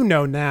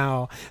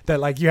now that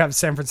like you have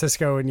San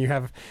Francisco and you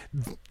have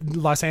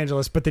Los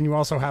Angeles, but then you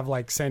also have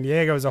like San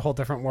Diego is a whole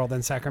different world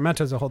and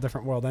Sacramento is a whole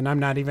different world, and I'm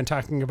not even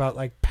talking about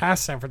like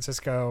past San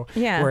Francisco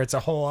where it's a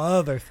whole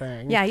other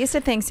thing. Yeah, I used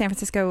to think San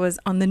Francisco was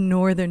on the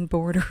northern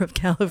border of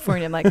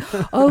California. I'm like,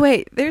 oh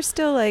wait, there's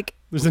still like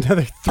there's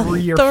another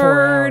 3 or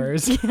 4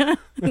 hours. Yeah,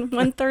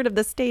 1/3 of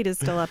the state is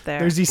still up there.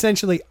 There's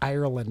essentially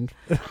Ireland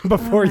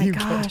before you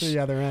get to the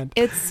other end.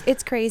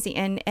 It's crazy,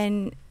 and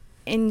then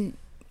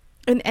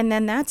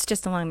that's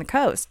just along the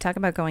coast. Talk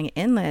about going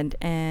inland,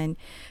 and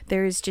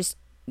there's just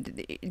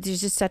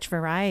there's just such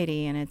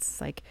variety, and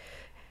it's like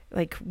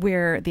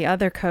where the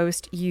other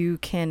coast, you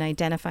can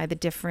identify the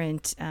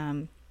different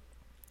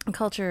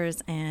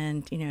cultures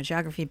and, you know,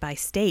 geography by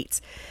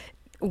states.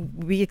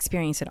 We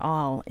experience it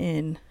all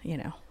in, you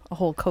know, a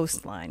whole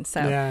coastline.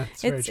 So yeah,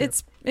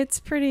 it's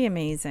pretty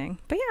amazing.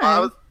 But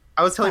yeah,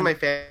 I was telling my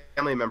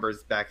family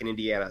members back in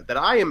Indiana that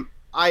I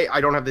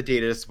don't have the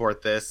data to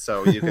support this,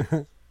 so you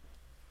can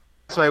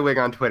that's my wig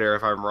on Twitter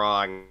if I'm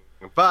wrong.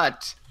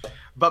 But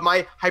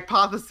my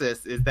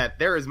hypothesis is that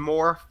there is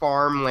more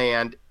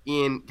farmland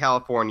in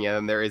California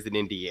than there is in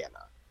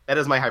Indiana. That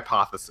is my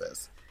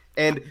hypothesis.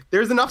 And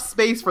there's enough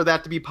space for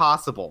that to be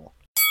possible.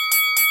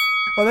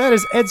 Well, that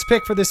is Ed's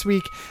pick for this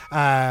week,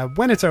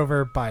 When It's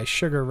Over by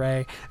Sugar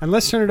Ray. And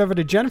let's turn it over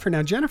to Jennifer.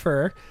 Now,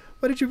 Jennifer,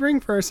 what did you bring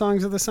for our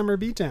Songs of the Summer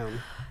Beatdown?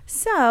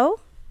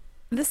 So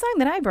the song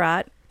that I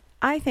brought,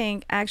 I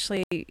think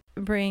actually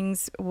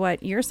brings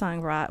what your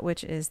song brought,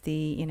 which is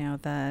the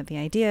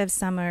idea of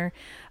summer,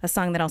 a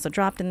song that also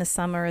dropped in the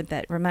summer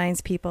that reminds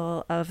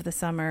people of the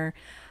summer,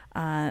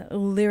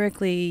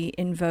 lyrically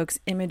invokes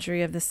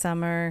imagery of the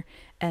summer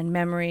and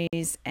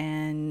memories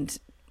and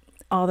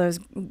all those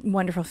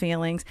wonderful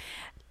feelings.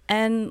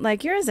 And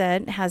like yours,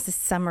 Ed, has this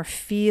summer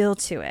feel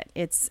to it.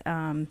 It's,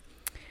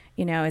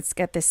 it's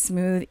got this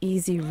smooth,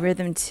 easy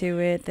rhythm to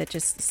it that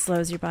just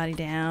slows your body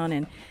down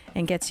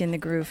and gets you in the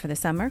groove for the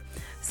summer.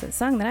 So the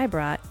song that I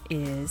brought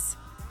is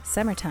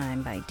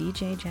Summertime by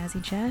DJ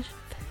Jazzy Jeff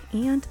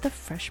and the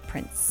Fresh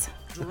Prince.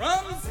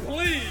 Drums,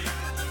 please.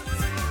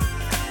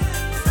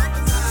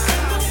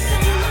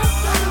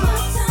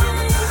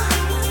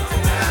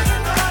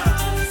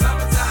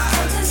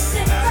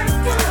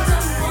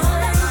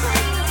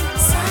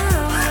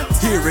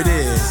 Here it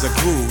is, a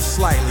groove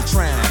slightly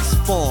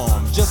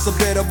transformed. Just a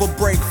bit of a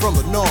break from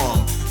the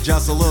norm.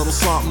 Just a little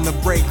something to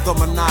break the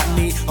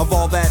monotony of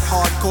all that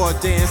hardcore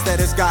dance that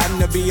has gotten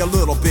to be a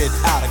little bit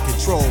out of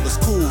control. It's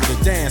cool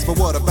to dance, but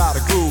what about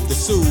a groove that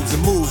soothes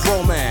and moves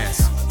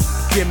romance?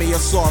 Give me a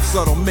soft,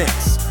 subtle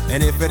mix,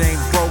 and if it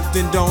ain't broke,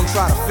 then don't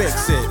try to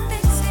fix it.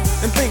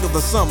 And think of the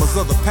summers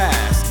of the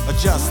past.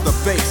 Adjust the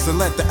bass and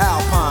let the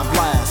Alpine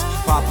blast.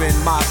 Pop in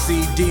my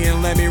CD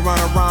and let me run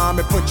a rhyme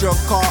and put your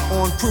car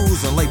on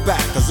cruise and lay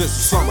back, cause it's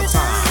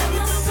summertime.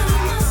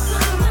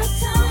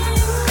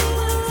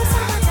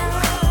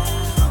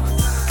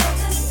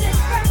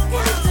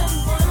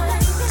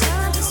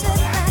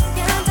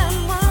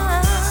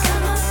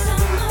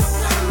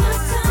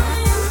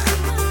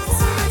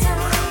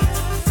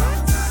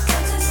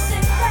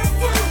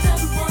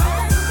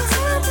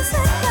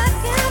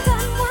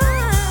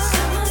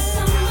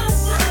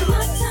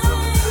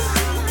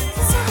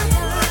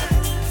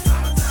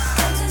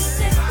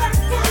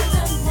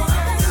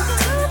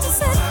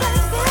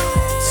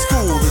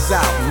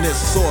 Out in this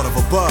sort of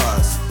a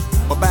buzz,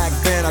 but back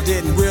then I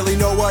didn't really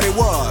know what it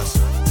was.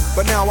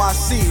 But now I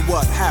see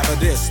what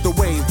happened is the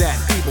way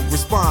that people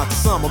respond to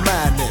summer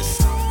madness.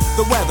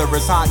 The weather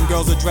is hot and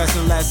girls are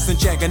dressing less and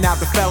checking out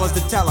the fellas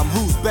to tell them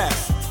who's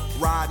best.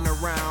 Riding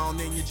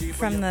around in your Jeep.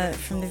 From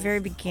the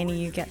very beginning,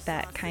 you get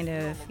that kind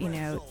of,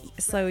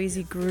 slow,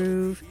 easy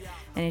groove,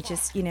 and it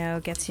just,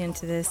 gets you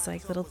into this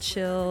like little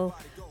chill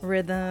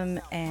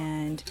rhythm.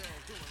 And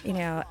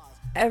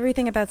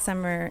everything about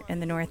summer in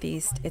the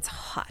Northeast, it's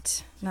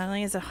hot. Not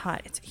only is it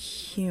hot, it's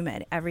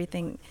humid.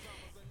 Everything,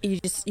 you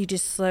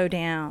just slow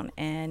down,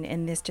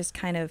 and this just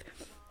kind of,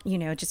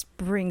 just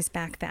brings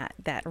back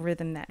that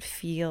rhythm, that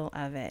feel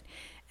of it.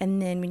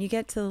 And then when you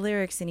get to the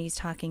lyrics, and he's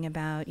talking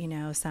about,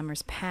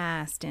 summer's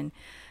past, and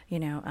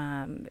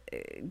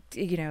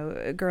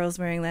girls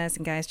wearing less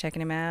and guys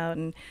checking him out,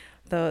 and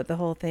the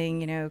whole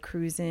thing,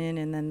 cruising,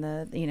 and then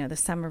the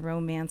summer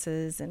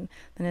romances and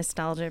the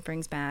nostalgia it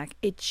brings back.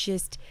 It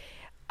just,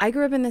 I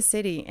grew up in the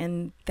city,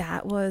 and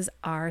that was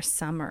our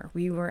summer.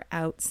 We were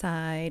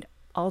outside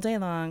all day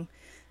long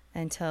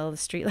until the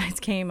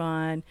streetlights came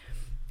on,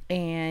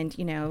 and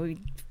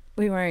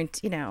we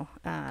weren't,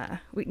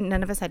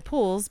 none of us had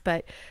pools,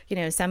 but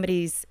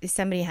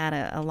somebody had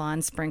a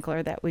lawn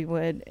sprinkler that we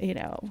would,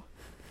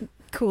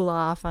 cool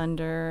off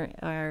under,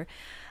 or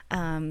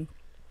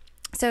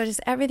so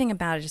just everything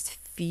about it just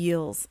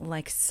feels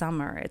like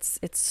summer. It's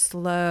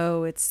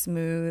slow, it's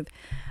smooth,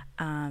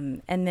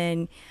 and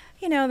then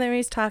then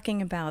he's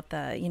talking about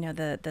the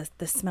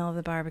smell of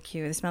the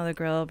barbecue, the smell of the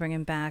grill,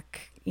 bringing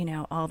back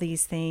all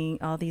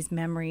these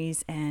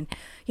memories, and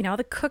all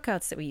the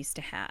cookouts that we used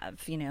to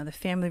have, the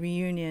family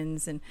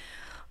reunions, and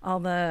all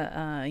the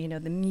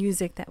the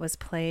music that was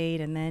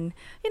played. And then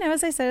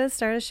as I said at the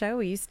start of the show,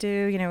 we used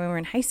to when we were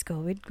in high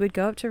school, we'd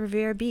go up to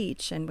Revere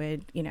Beach, and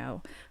we'd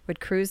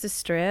cruise the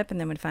strip, and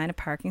then we'd find a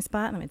parking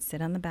spot, and we'd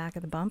sit on the back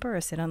of the bumper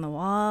or sit on the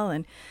wall,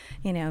 and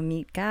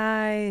meet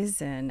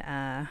guys, and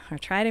or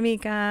try to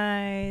meet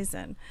guys.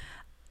 And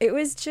it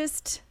was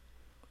just,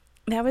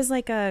 that was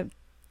like it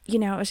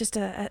was just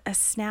a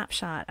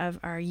snapshot of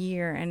our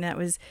year, and that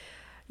was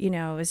it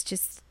was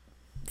just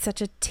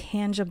such a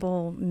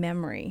tangible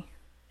memory.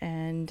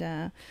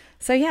 And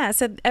so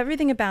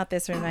everything about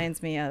this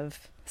reminds me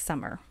of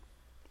summer.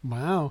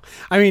 Wow.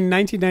 I mean,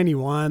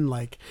 1991,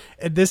 like,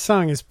 this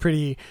song is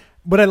pretty.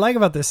 What I like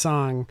about this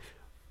song,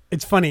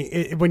 it's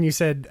funny, when you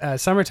said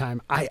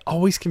Summertime, I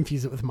always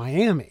confuse it with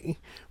Miami,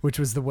 which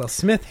was the Will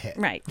Smith hit.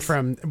 Right.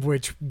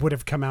 Which would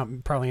have come out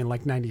probably in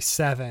like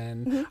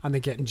 97 on the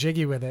Getting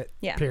Jiggy With It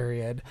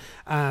period.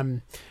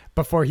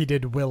 Before he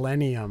did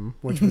Willennium,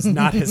 which was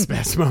not his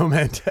best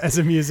moment as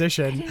a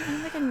musician. I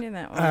don't think I knew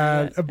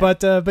that one.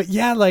 But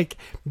yeah, like,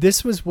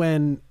 this was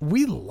when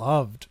we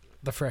loved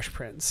the Fresh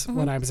Prince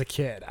when I was a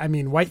kid. I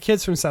mean, white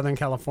kids from Southern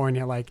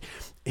California, like,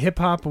 hip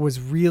hop was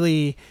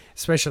really,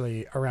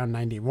 especially around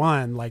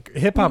 91, like,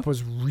 hip hop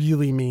was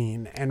really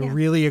mean and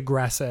really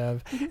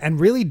aggressive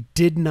and really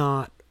did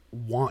not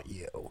want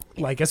you.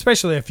 Like,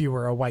 especially if you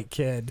were a white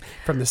kid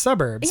from the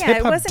suburbs, Yeah, hip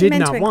it hop wasn't did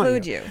meant not to want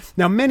include you. you.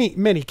 Now,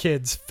 many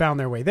kids found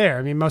their way there.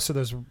 I mean, most of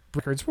those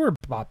records were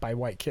bought by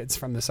white kids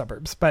from the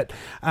suburbs, but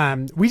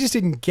we just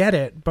didn't get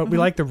it. But we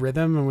like the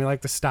rhythm and we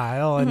like the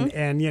style,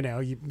 and you know,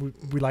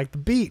 we like the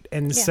beat.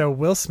 And so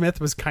Will Smith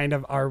was kind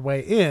of our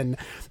way in.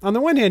 On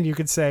the one hand, you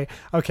could say,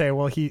 okay,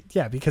 well,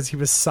 because he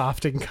was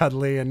soft and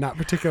cuddly and not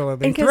particularly And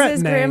because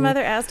threatening. his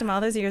grandmother asked him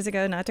all those years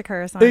ago not to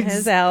curse on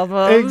his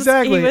albums.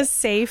 Exactly. He was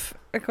safe,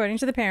 according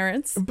to the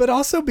parents. But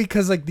also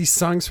because, like, these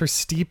songs were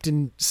steeped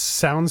in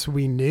sounds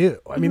we knew.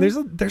 I mean,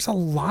 there's a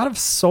lot of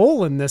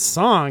soul in this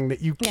song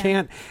that you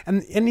can't,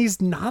 and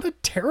he's not a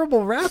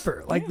terrible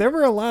rapper. Like, there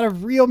were a lot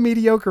of real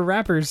mediocre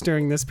rappers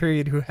during this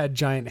period who had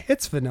giant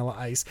hits, Vanilla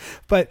Ice,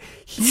 but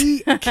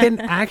he can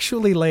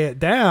actually lay it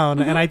down.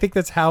 And I think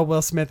that's how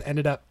Will Smith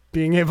ended up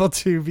being able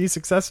to be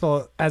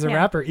successful as a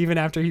rapper, even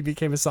after he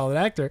became a solid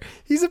actor.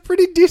 He's a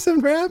pretty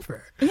decent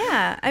rapper.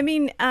 Yeah, I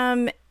mean,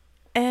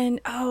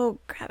 and oh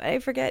crap, I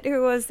forget who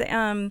it was.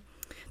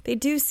 They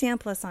do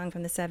sample a song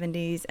from the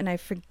 70s, and I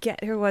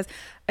forget who it was.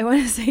 I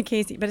want to say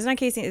Casey, but it's not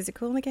Casey. Is it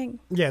Kool and the Gang?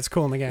 Yeah, it's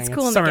Kool and the Gang. It's Kool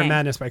and the Summer Gang.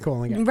 Madness by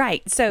Kool and the Gang.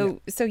 Right.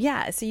 So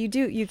you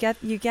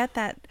get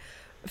that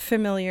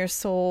familiar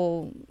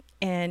soul,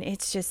 and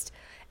it's just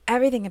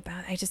everything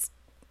about it.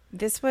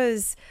 This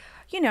was,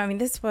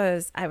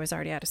 I was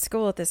already out of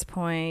school at this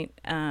point.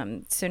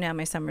 So now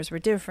my summers were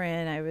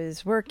different. I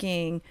was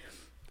working,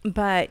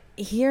 but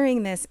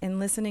hearing this and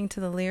listening to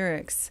the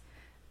lyrics,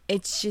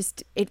 it's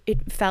just,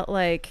 it felt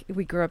like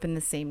we grew up in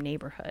the same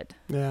neighborhood.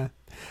 Yeah.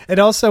 And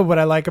also what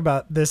I like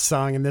about this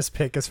song and this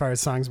pick as far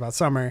as songs about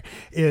summer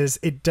is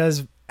it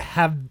does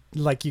have,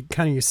 like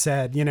you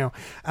said,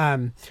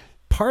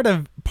 part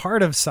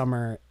of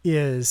summer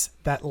is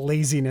that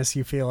laziness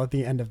you feel at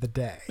the end of the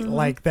day,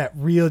 like that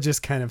real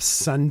just kind of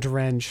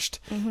sun-drenched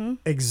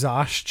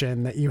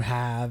exhaustion that you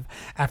have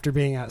after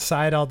being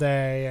outside all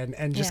day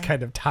and just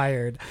kind of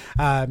tired.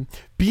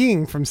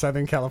 Being from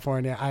Southern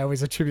California, I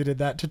always attributed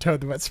that to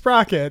Toad the Wet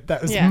Sprocket.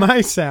 That was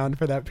my sound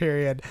for that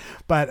period.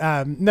 But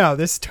no,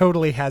 this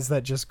totally has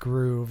that just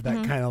groove,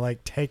 that kind of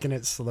like taking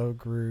it slow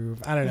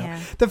groove. I don't know.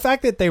 The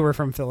fact that they were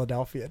from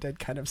Philadelphia did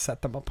kind of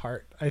set them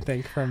apart, I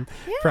think, from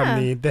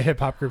the hip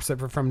hop groups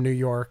that were from New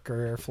York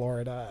or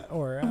Florida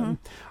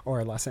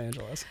or Los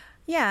Angeles.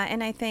 Yeah,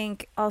 and I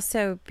think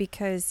also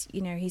because,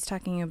 he's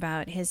talking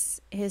about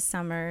his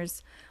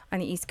summers on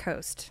the East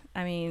Coast.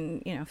 I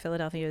mean,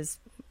 Philadelphia is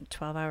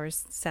 12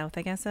 hours south,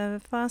 I guess,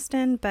 of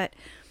Boston, but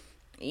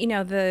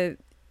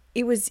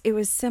it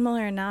was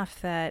similar enough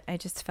that I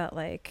just felt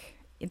like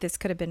this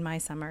could have been my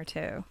summer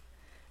too.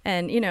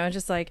 And,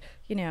 just like,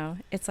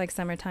 it's like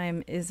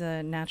summertime is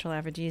a natural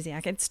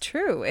aphrodisiac. It's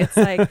true. It's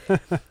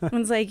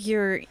like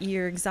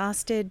you're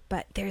exhausted,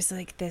 but there's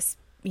like this,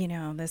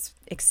 this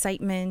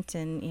excitement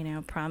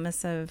and,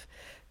 promise of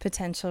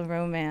potential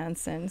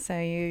romance. And so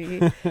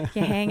you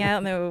hang out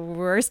in the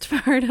worst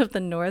part of the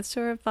North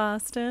Shore of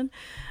Boston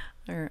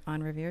or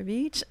on Revere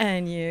Beach,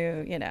 and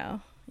you're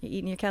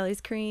eating your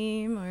Kelly's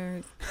cream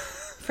or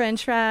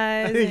French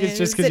fries. I think it's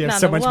just because you have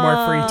so much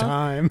more free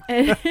time.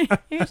 And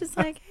you're just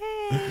like,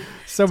 hey,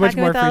 so much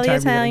more free time. With all the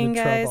Italian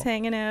guys trouble.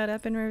 Hanging out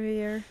up in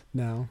Revere.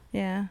 No.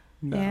 Yeah.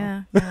 No.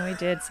 Yeah. No, we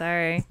did.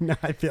 Sorry. No,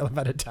 I feel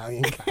about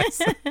Italian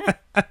guys.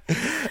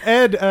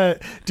 Ed,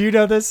 do you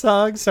know this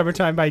song,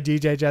 "Summertime" by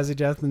DJ Jazzy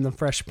Jeff and the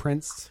Fresh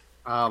Prince?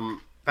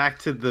 Back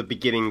to the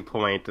beginning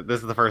point.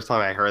 This is the first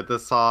time I heard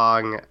this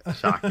song.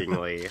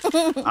 Shockingly,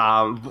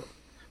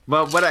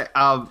 but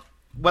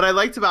what I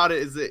liked about it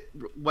is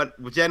what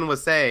Jen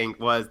was saying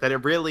was that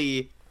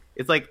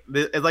it's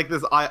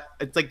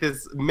like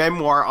this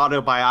memoir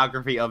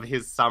autobiography of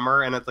his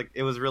summer, and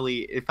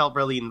it felt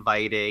really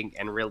inviting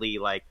and really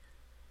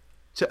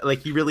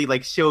he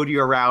really showed you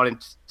around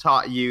and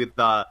taught you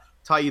the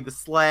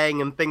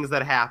slang and things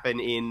that happen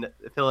in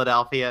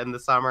Philadelphia in the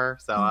summer.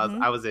 So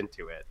I was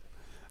into it.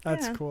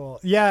 That's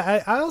cool.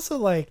 Yeah, I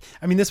also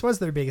this was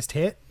their biggest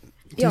hit,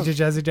 DJ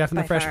Jazzy Jeff and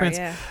the Fresh Prince.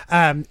 Yeah.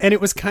 And it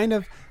was kind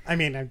of,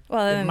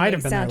 it might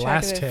have been their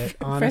last hit,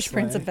 honestly. Fresh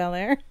Prince of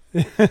Bel-Air.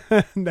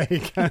 There you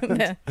go.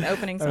 The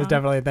opening song. That was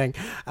definitely a thing.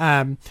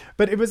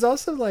 But it was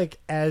also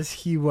as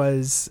he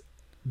was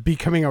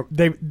becoming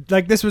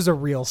this was a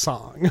real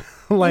song.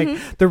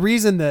 Like the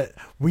reason that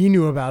we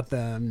knew about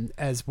them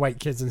as white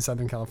kids in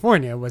Southern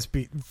California was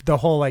the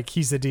whole like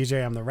He's the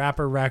DJ, I'm the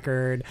Rapper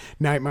record,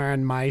 Nightmare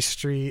on My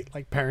Street,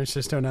 like Parents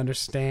Just Don't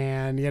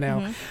Understand, you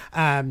know.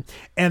 And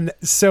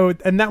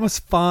that was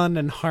fun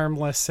and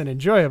harmless and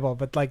enjoyable,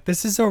 but like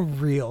this is a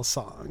real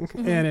song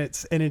and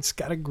it's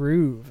got a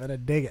groove and I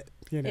dig it.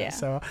 You know, Yeah.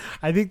 So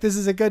I think this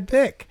is a good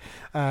pick.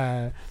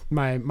 My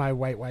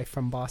white wife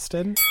from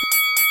Boston.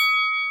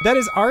 That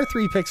is our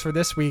 3 picks for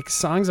this week.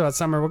 Songs about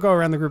summer. We'll go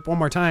around the group one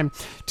more time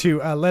to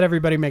let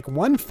everybody make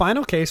one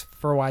final case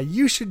for why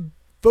you should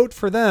vote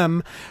for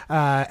them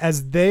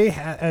as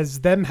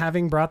them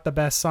having brought the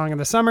best song of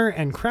the summer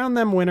and crown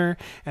them winner,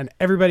 and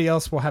everybody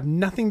else will have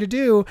nothing to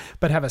do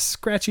but have a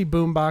scratchy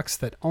boombox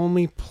that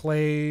only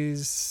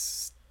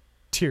plays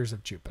Tears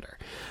of Jupiter.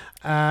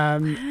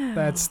 That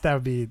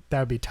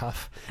would be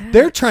tough.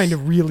 They're trying to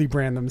really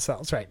brand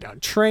themselves right now.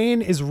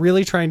 Train is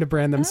really trying to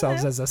brand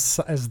themselves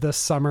as the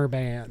summer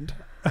band.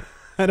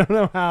 I don't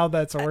know how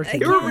that's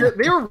working. They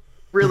were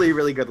really,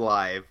 really good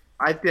live.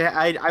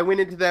 I went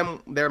into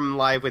them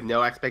live with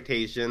no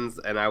expectations,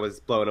 and I was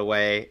blown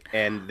away.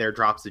 And their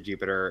Drops of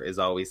Jupiter is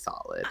always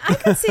solid. I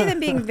could see them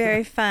being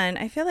very fun.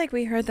 I feel like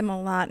we heard them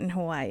a lot in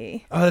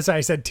Hawaii. Oh, that's why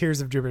I said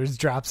Tears of Jupiter. It's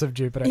Drops of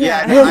Jupiter.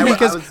 Yeah,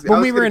 because when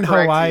we were in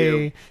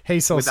Hawaii, Hey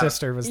Soul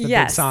Sister was the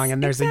big song,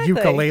 and there's a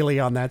ukulele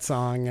on that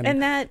song,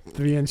 and that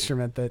the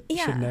instrument that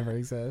should never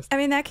exist. I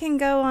mean, that can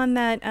go on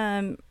that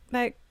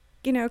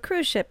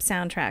cruise ship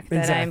soundtrack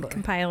that I'm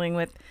compiling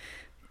with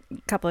a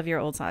couple of your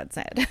old odds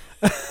said.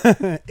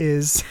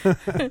 Is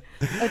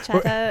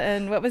Ochata,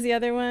 and what was the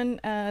other one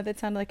that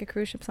sounded like a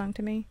cruise ship song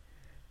to me?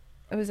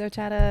 It was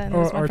Ochata, and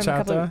there was one from a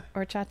couple of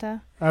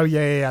Horchata. Oh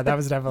yeah, that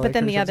was definitely. But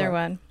then the other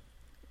one,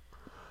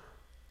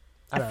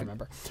 I don't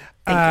remember.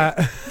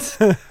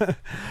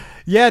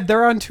 Yeah,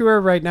 they're on tour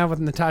right now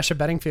with Natasha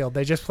Bedingfield.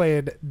 They just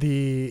played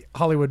the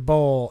Hollywood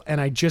Bowl, and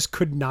I just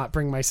could not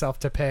bring myself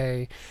to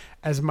pay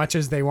as much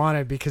as they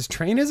wanted because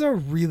Train is a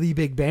really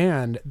big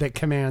band that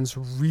commands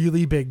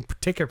really big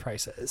ticket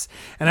prices.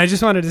 And I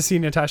just wanted to see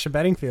Natasha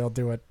Bedingfield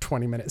do a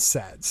 20-minute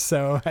set.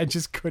 So I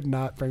just could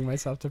not bring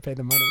myself to pay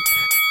the money.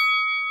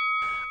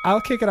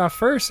 I'll kick it off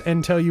first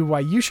and tell you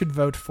why you should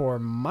vote for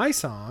my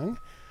song,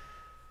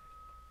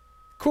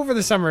 Cool for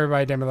the Summer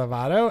by Demi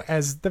Lovato,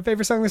 as the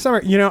favorite song of the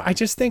summer. You know, I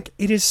just think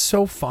it is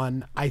so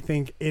fun. I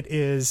think it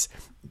is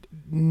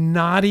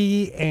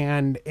naughty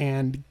and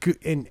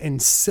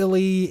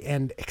silly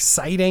and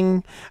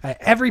exciting.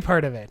 Every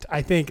part of it.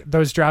 I think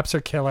those drops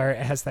are killer.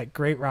 It has that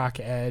great rock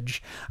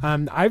edge.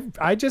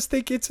 I just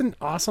think it's an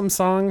awesome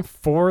song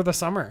for the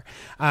summer.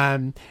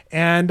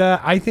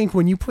 I think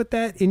when you put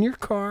that in your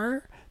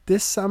car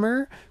this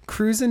summer,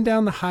 cruising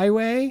down the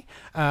highway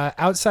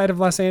outside of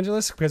Los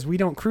Angeles, because we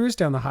don't cruise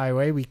down the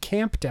highway, we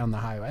camp down the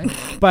highway.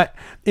 But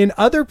in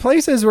other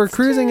places where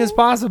cruising is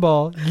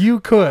possible,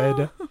 you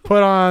could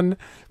put on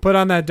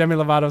that Demi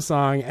Lovato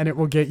song, and it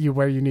will get you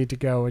where you need to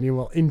go, and you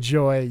will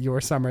enjoy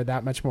your summer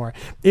that much more.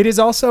 It is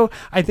also,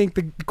 I think,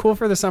 the Cool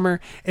for the Summer.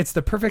 It's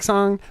the perfect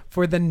song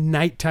for the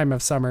nighttime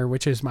of summer,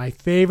 which is my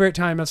favorite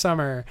time of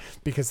summer,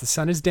 because the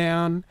sun is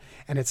down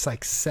and it's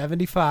like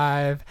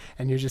 75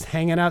 and you're just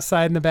hanging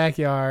outside in the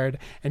backyard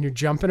and you're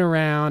jumping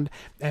around,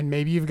 and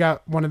maybe you've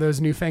got one of those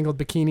newfangled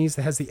bikinis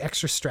that has the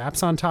extra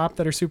straps on top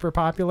that are super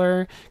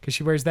popular because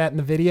she wears that in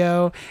the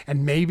video,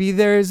 and maybe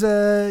there's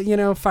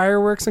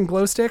fireworks and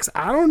glow sticks.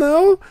 I don't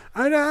know.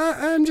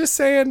 I'm just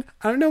saying,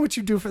 I don't know what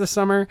you do for the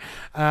summer,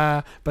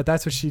 but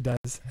that's what she does,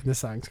 and this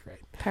song's great.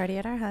 Party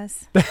at our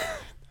house.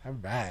 All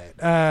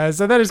right.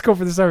 So that is Cool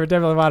for the Summer.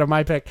 Demi Lovato,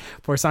 my pick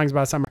for songs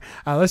about summer.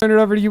 Let's turn it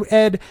over to you,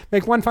 Ed.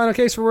 Make one final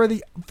case for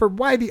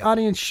why the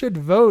audience should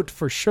vote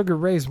for Sugar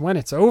Ray's When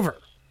It's Over.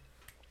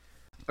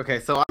 Okay,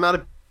 so I'm not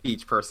a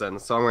beach person,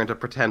 so I'm going to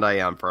pretend I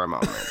am for a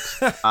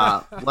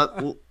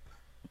moment.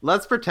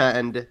 Let's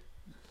pretend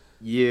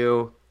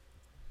you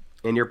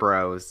and your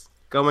bros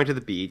going to the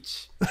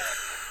beach.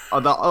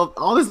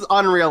 All this is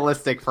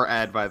unrealistic for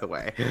Ed, by the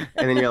way.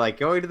 And then you're like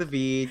going to the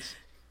beach.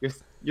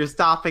 You're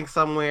stopping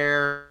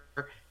somewhere,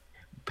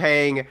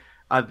 paying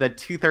the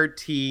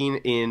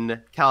 $2.13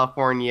 in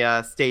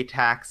California state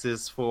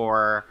taxes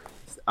for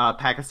a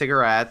pack of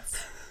cigarettes.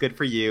 Good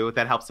for you.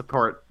 That helps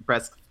support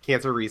breast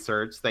cancer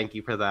research. Thank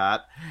you for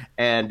that.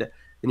 And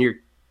then you're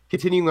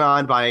continuing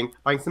on buying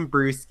some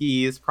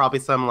brewskis, probably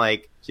some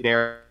like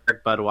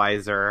generic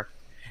Budweiser,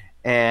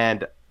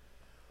 and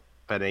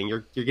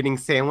you're getting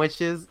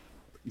sandwiches.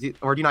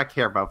 Or do you not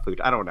care about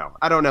food? I don't know.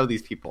 I don't know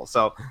these people,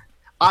 so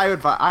I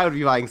would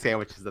be buying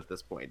sandwiches at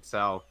this point.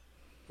 So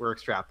we're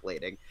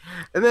extrapolating,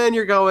 and then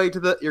you're going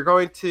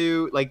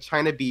to like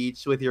China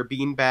Beach with your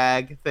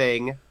beanbag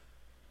thing.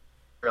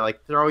 You're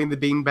like throwing the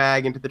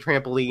beanbag into the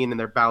trampoline, and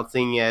they're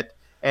bouncing it,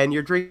 and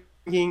you're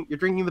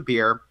drinking the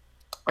beer,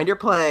 and you're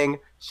playing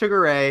Sugar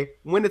Ray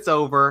When It's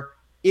Over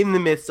in the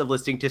midst of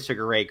listening to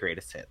Sugar Ray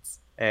Greatest Hits,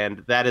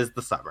 and that is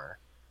the summer.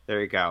 There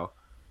you go.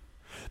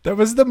 That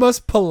was the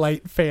most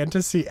polite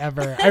fantasy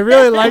ever. I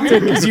really liked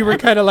it because you were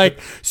kind of like,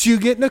 so you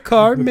get in a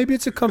car, maybe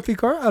it's a comfy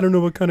car. I don't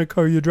know what kind of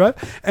car you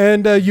drive.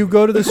 And you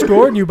go to the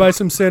store and you buy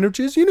some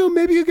sandwiches. You know,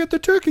 maybe you get the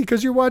turkey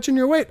because you're watching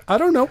your weight. I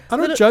don't know. I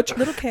don't judge.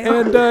 Little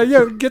kale.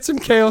 And get some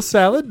kale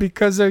salad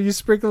because you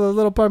sprinkle a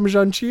little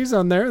Parmesan cheese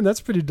on there. And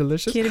that's pretty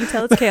delicious. Can't even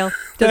tell it's kale.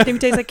 Doesn't even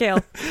taste like kale.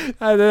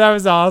 That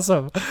was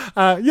awesome.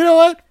 You know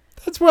what?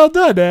 That's well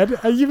done, Ed.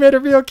 You made a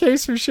real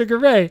case for Sugar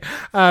Ray.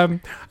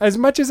 As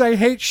much as I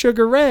hate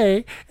Sugar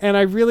Ray, and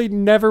I really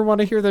never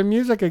want to hear their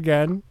music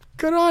again,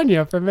 good on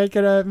you for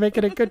making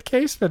a good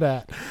case for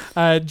that.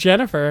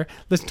 Jennifer,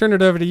 let's turn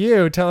it over to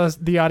you. Tell us,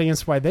 the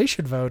audience, why they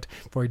should vote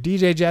for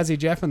DJ Jazzy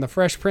Jeff and the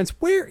Fresh Prince.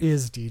 Where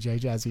is DJ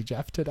Jazzy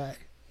Jeff today?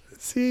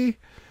 See?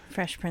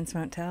 Fresh Prince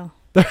won't tell.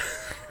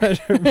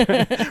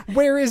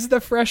 Where is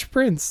the Fresh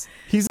Prince?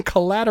 He's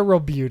Collateral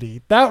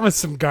Beauty. That was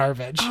some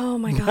garbage. Oh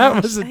my gosh. That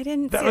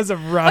was a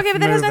rough Okay,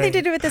 but that has movie. nothing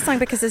to do with this song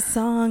because the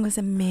song was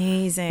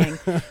amazing.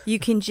 You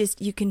can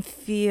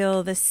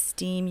feel the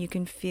steam. You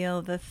can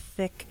feel the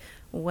thick,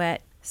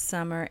 wet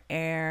summer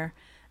air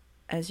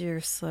as you're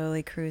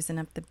slowly cruising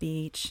up the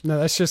beach. No,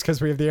 that's just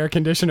because we have the air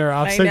conditioner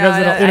off, I so know, because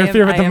it'll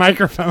interfere with the I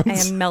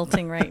microphones. am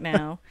melting right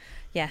now.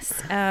 Yes.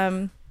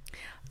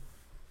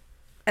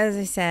 As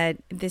I said,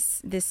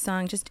 this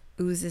song just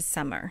oozes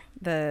summer.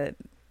 The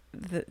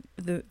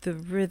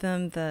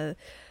rhythm, the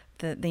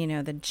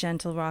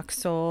gentle rock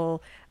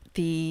soul,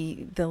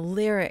 the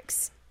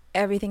lyrics,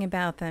 everything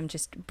about them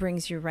just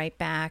brings you right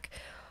back.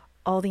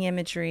 All the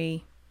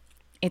imagery.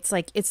 It's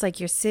like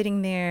you're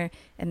sitting there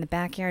in the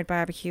backyard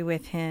barbecue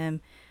with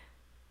him,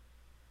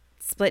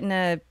 splitting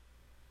a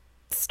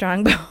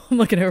strongbow. I'm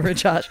looking over at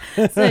Josh.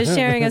 So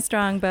sharing a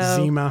strongbow.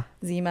 Zima.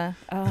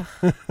 Oh.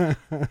 I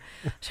was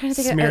trying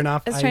to think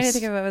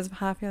of what was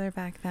popular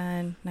back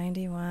then.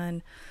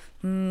 91.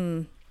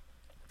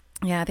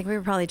 Yeah, I think we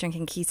were probably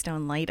drinking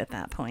Keystone Light at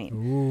that point.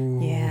 Ooh.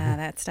 Yeah,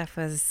 that stuff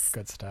was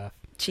Good stuff.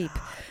 cheap.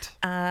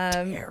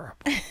 Terrible.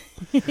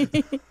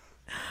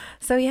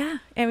 So yeah,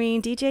 I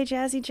mean, DJ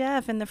Jazzy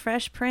Jeff and the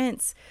Fresh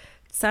Prince,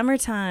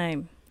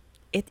 Summertime.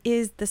 It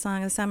is the song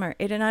of the summer.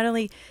 It not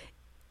only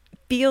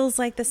feels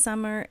like the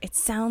summer, it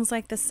sounds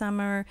like the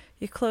summer.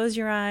 You close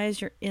your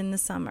eyes, you're in the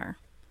summer.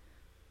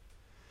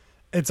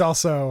 It's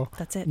also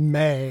That's it.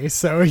 May,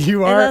 so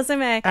you are also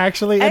May.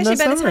 actually in the by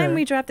summer. the time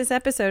we drop this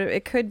episode,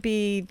 it could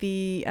be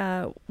the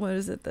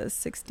the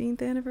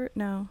 16th anniversary?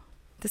 No,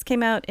 this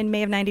came out in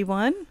May of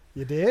 91.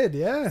 You did,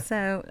 yeah.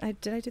 So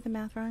did I do the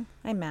math wrong?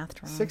 I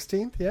mathed wrong.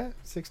 16th, yeah.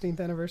 16th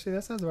anniversary.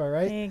 That sounds about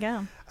right. There you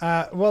go.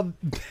 Well,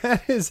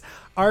 that is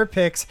our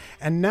picks.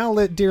 And now,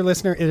 dear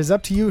listener, it is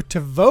up to you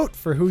to vote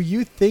for who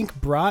you think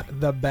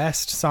brought the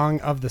best song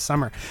of the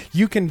summer.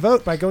 You can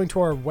vote by going to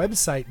our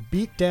website,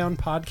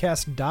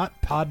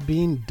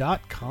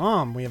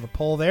 beatdownpodcast.podbean.com. We have a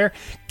poll there.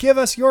 Give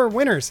us your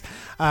winners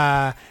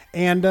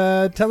and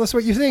tell us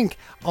what you think.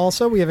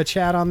 Also, we have a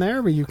chat on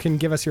there where you can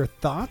give us your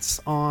thoughts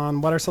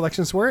on what our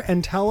selections were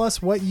and tell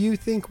us what you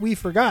think we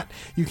forgot.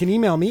 You can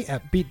email me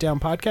at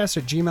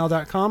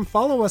beatdownpodcast@gmail.com.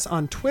 Follow us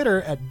on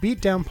Twitter at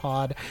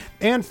beatdownpod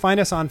and find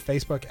us on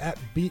Facebook at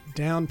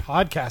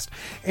beatdownpodcast.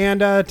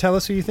 And tell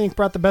us who you think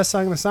brought the best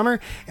song of the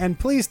summer. And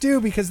please do,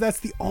 because that's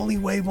the only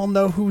way we'll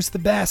know who's the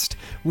best,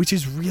 which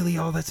is really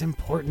all that's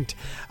important.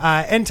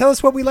 And tell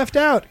us what we left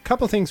out. A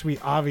couple things we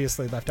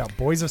obviously left out.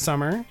 Boys of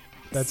Summer.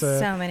 That's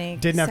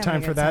didn't have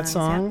time for that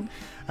song.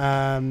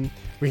 Yeah.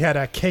 We had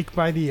a Cake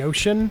by the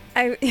Ocean.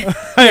 I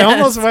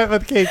almost went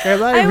with Cake. I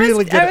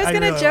was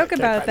going to joke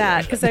about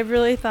that because I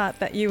really thought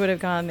that you would have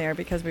gone there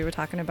because we were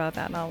talking about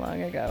that not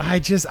long ago. I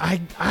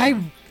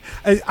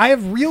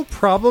have real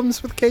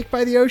problems with Cake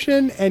by the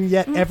Ocean, and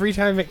yet every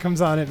time it comes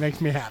on, it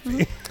makes me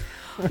happy.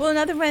 Well,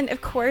 another one, of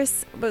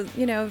course, was,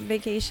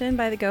 Vacation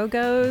by the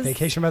Go-Go's.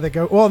 Vacation by the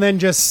Go. Well, then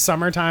just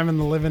Summertime and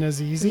the Living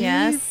is Easy.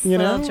 Yes,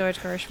 little George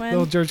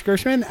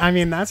Gershwin. I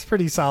mean, that's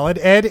pretty solid.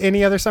 Ed,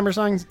 any other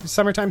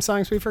summertime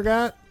songs we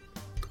forgot?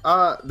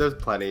 There's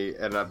plenty,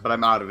 but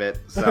I'm out of it.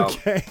 So.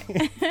 Okay.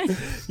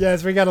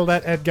 Yes, we got to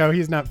let Ed go.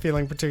 He's not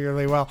feeling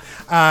particularly well.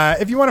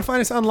 If you want to find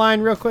us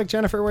online real quick,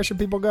 Jennifer, where should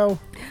people go?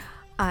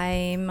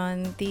 I'm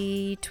on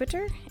the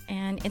Twitter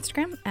and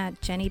Instagram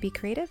at Jenny Be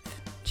Creative,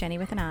 Jenny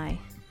with an I.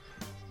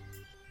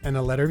 And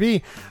a letter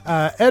B.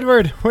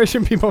 Edward, where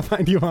should people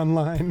find you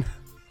online?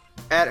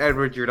 At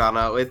Edward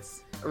Giordano.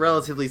 It's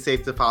relatively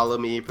safe to follow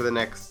me for the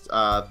next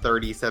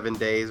 37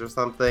 days or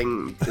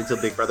something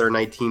until Big Brother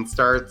 19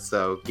 starts.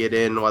 So get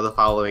in while the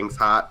following's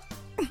hot.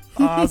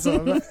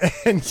 Awesome.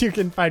 And you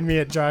can find me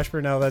at Josh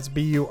Burnell. That's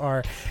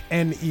Burnell.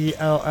 And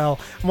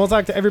we'll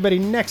talk to everybody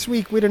next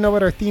week. We don't know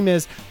what our theme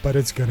is, but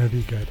it's going to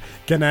be good.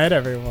 Good night,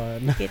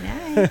 everyone. Good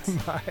night.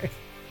 Bye.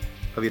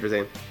 Auf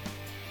Wiedersehen.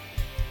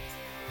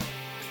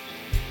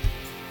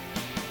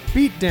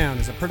 Beatdown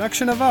is a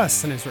production of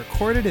us and is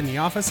recorded in the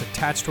office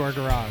attached to our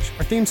garage.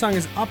 Our theme song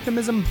is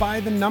Optimism by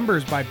the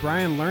Numbers by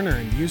Brian Lerner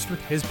and used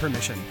with his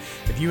permission.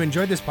 If you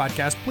enjoyed this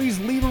podcast, please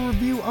leave a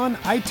review on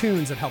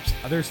iTunes. It helps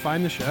others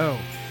find the show.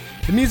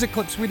 The music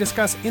clips we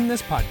discuss in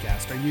this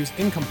podcast are used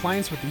in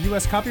compliance with the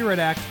U.S. Copyright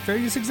Act, fair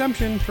use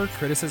exemption for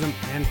criticism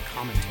and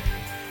commentary.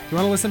 If you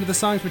want to listen to the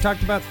songs we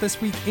talked about this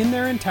week in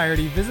their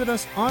entirety, visit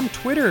us on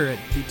Twitter at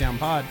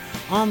BeatdownPod,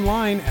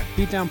 online at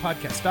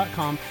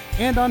beatdownpodcast.com,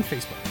 and on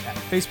Facebook at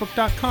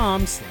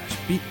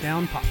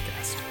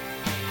facebook.com/beatdownpodcast.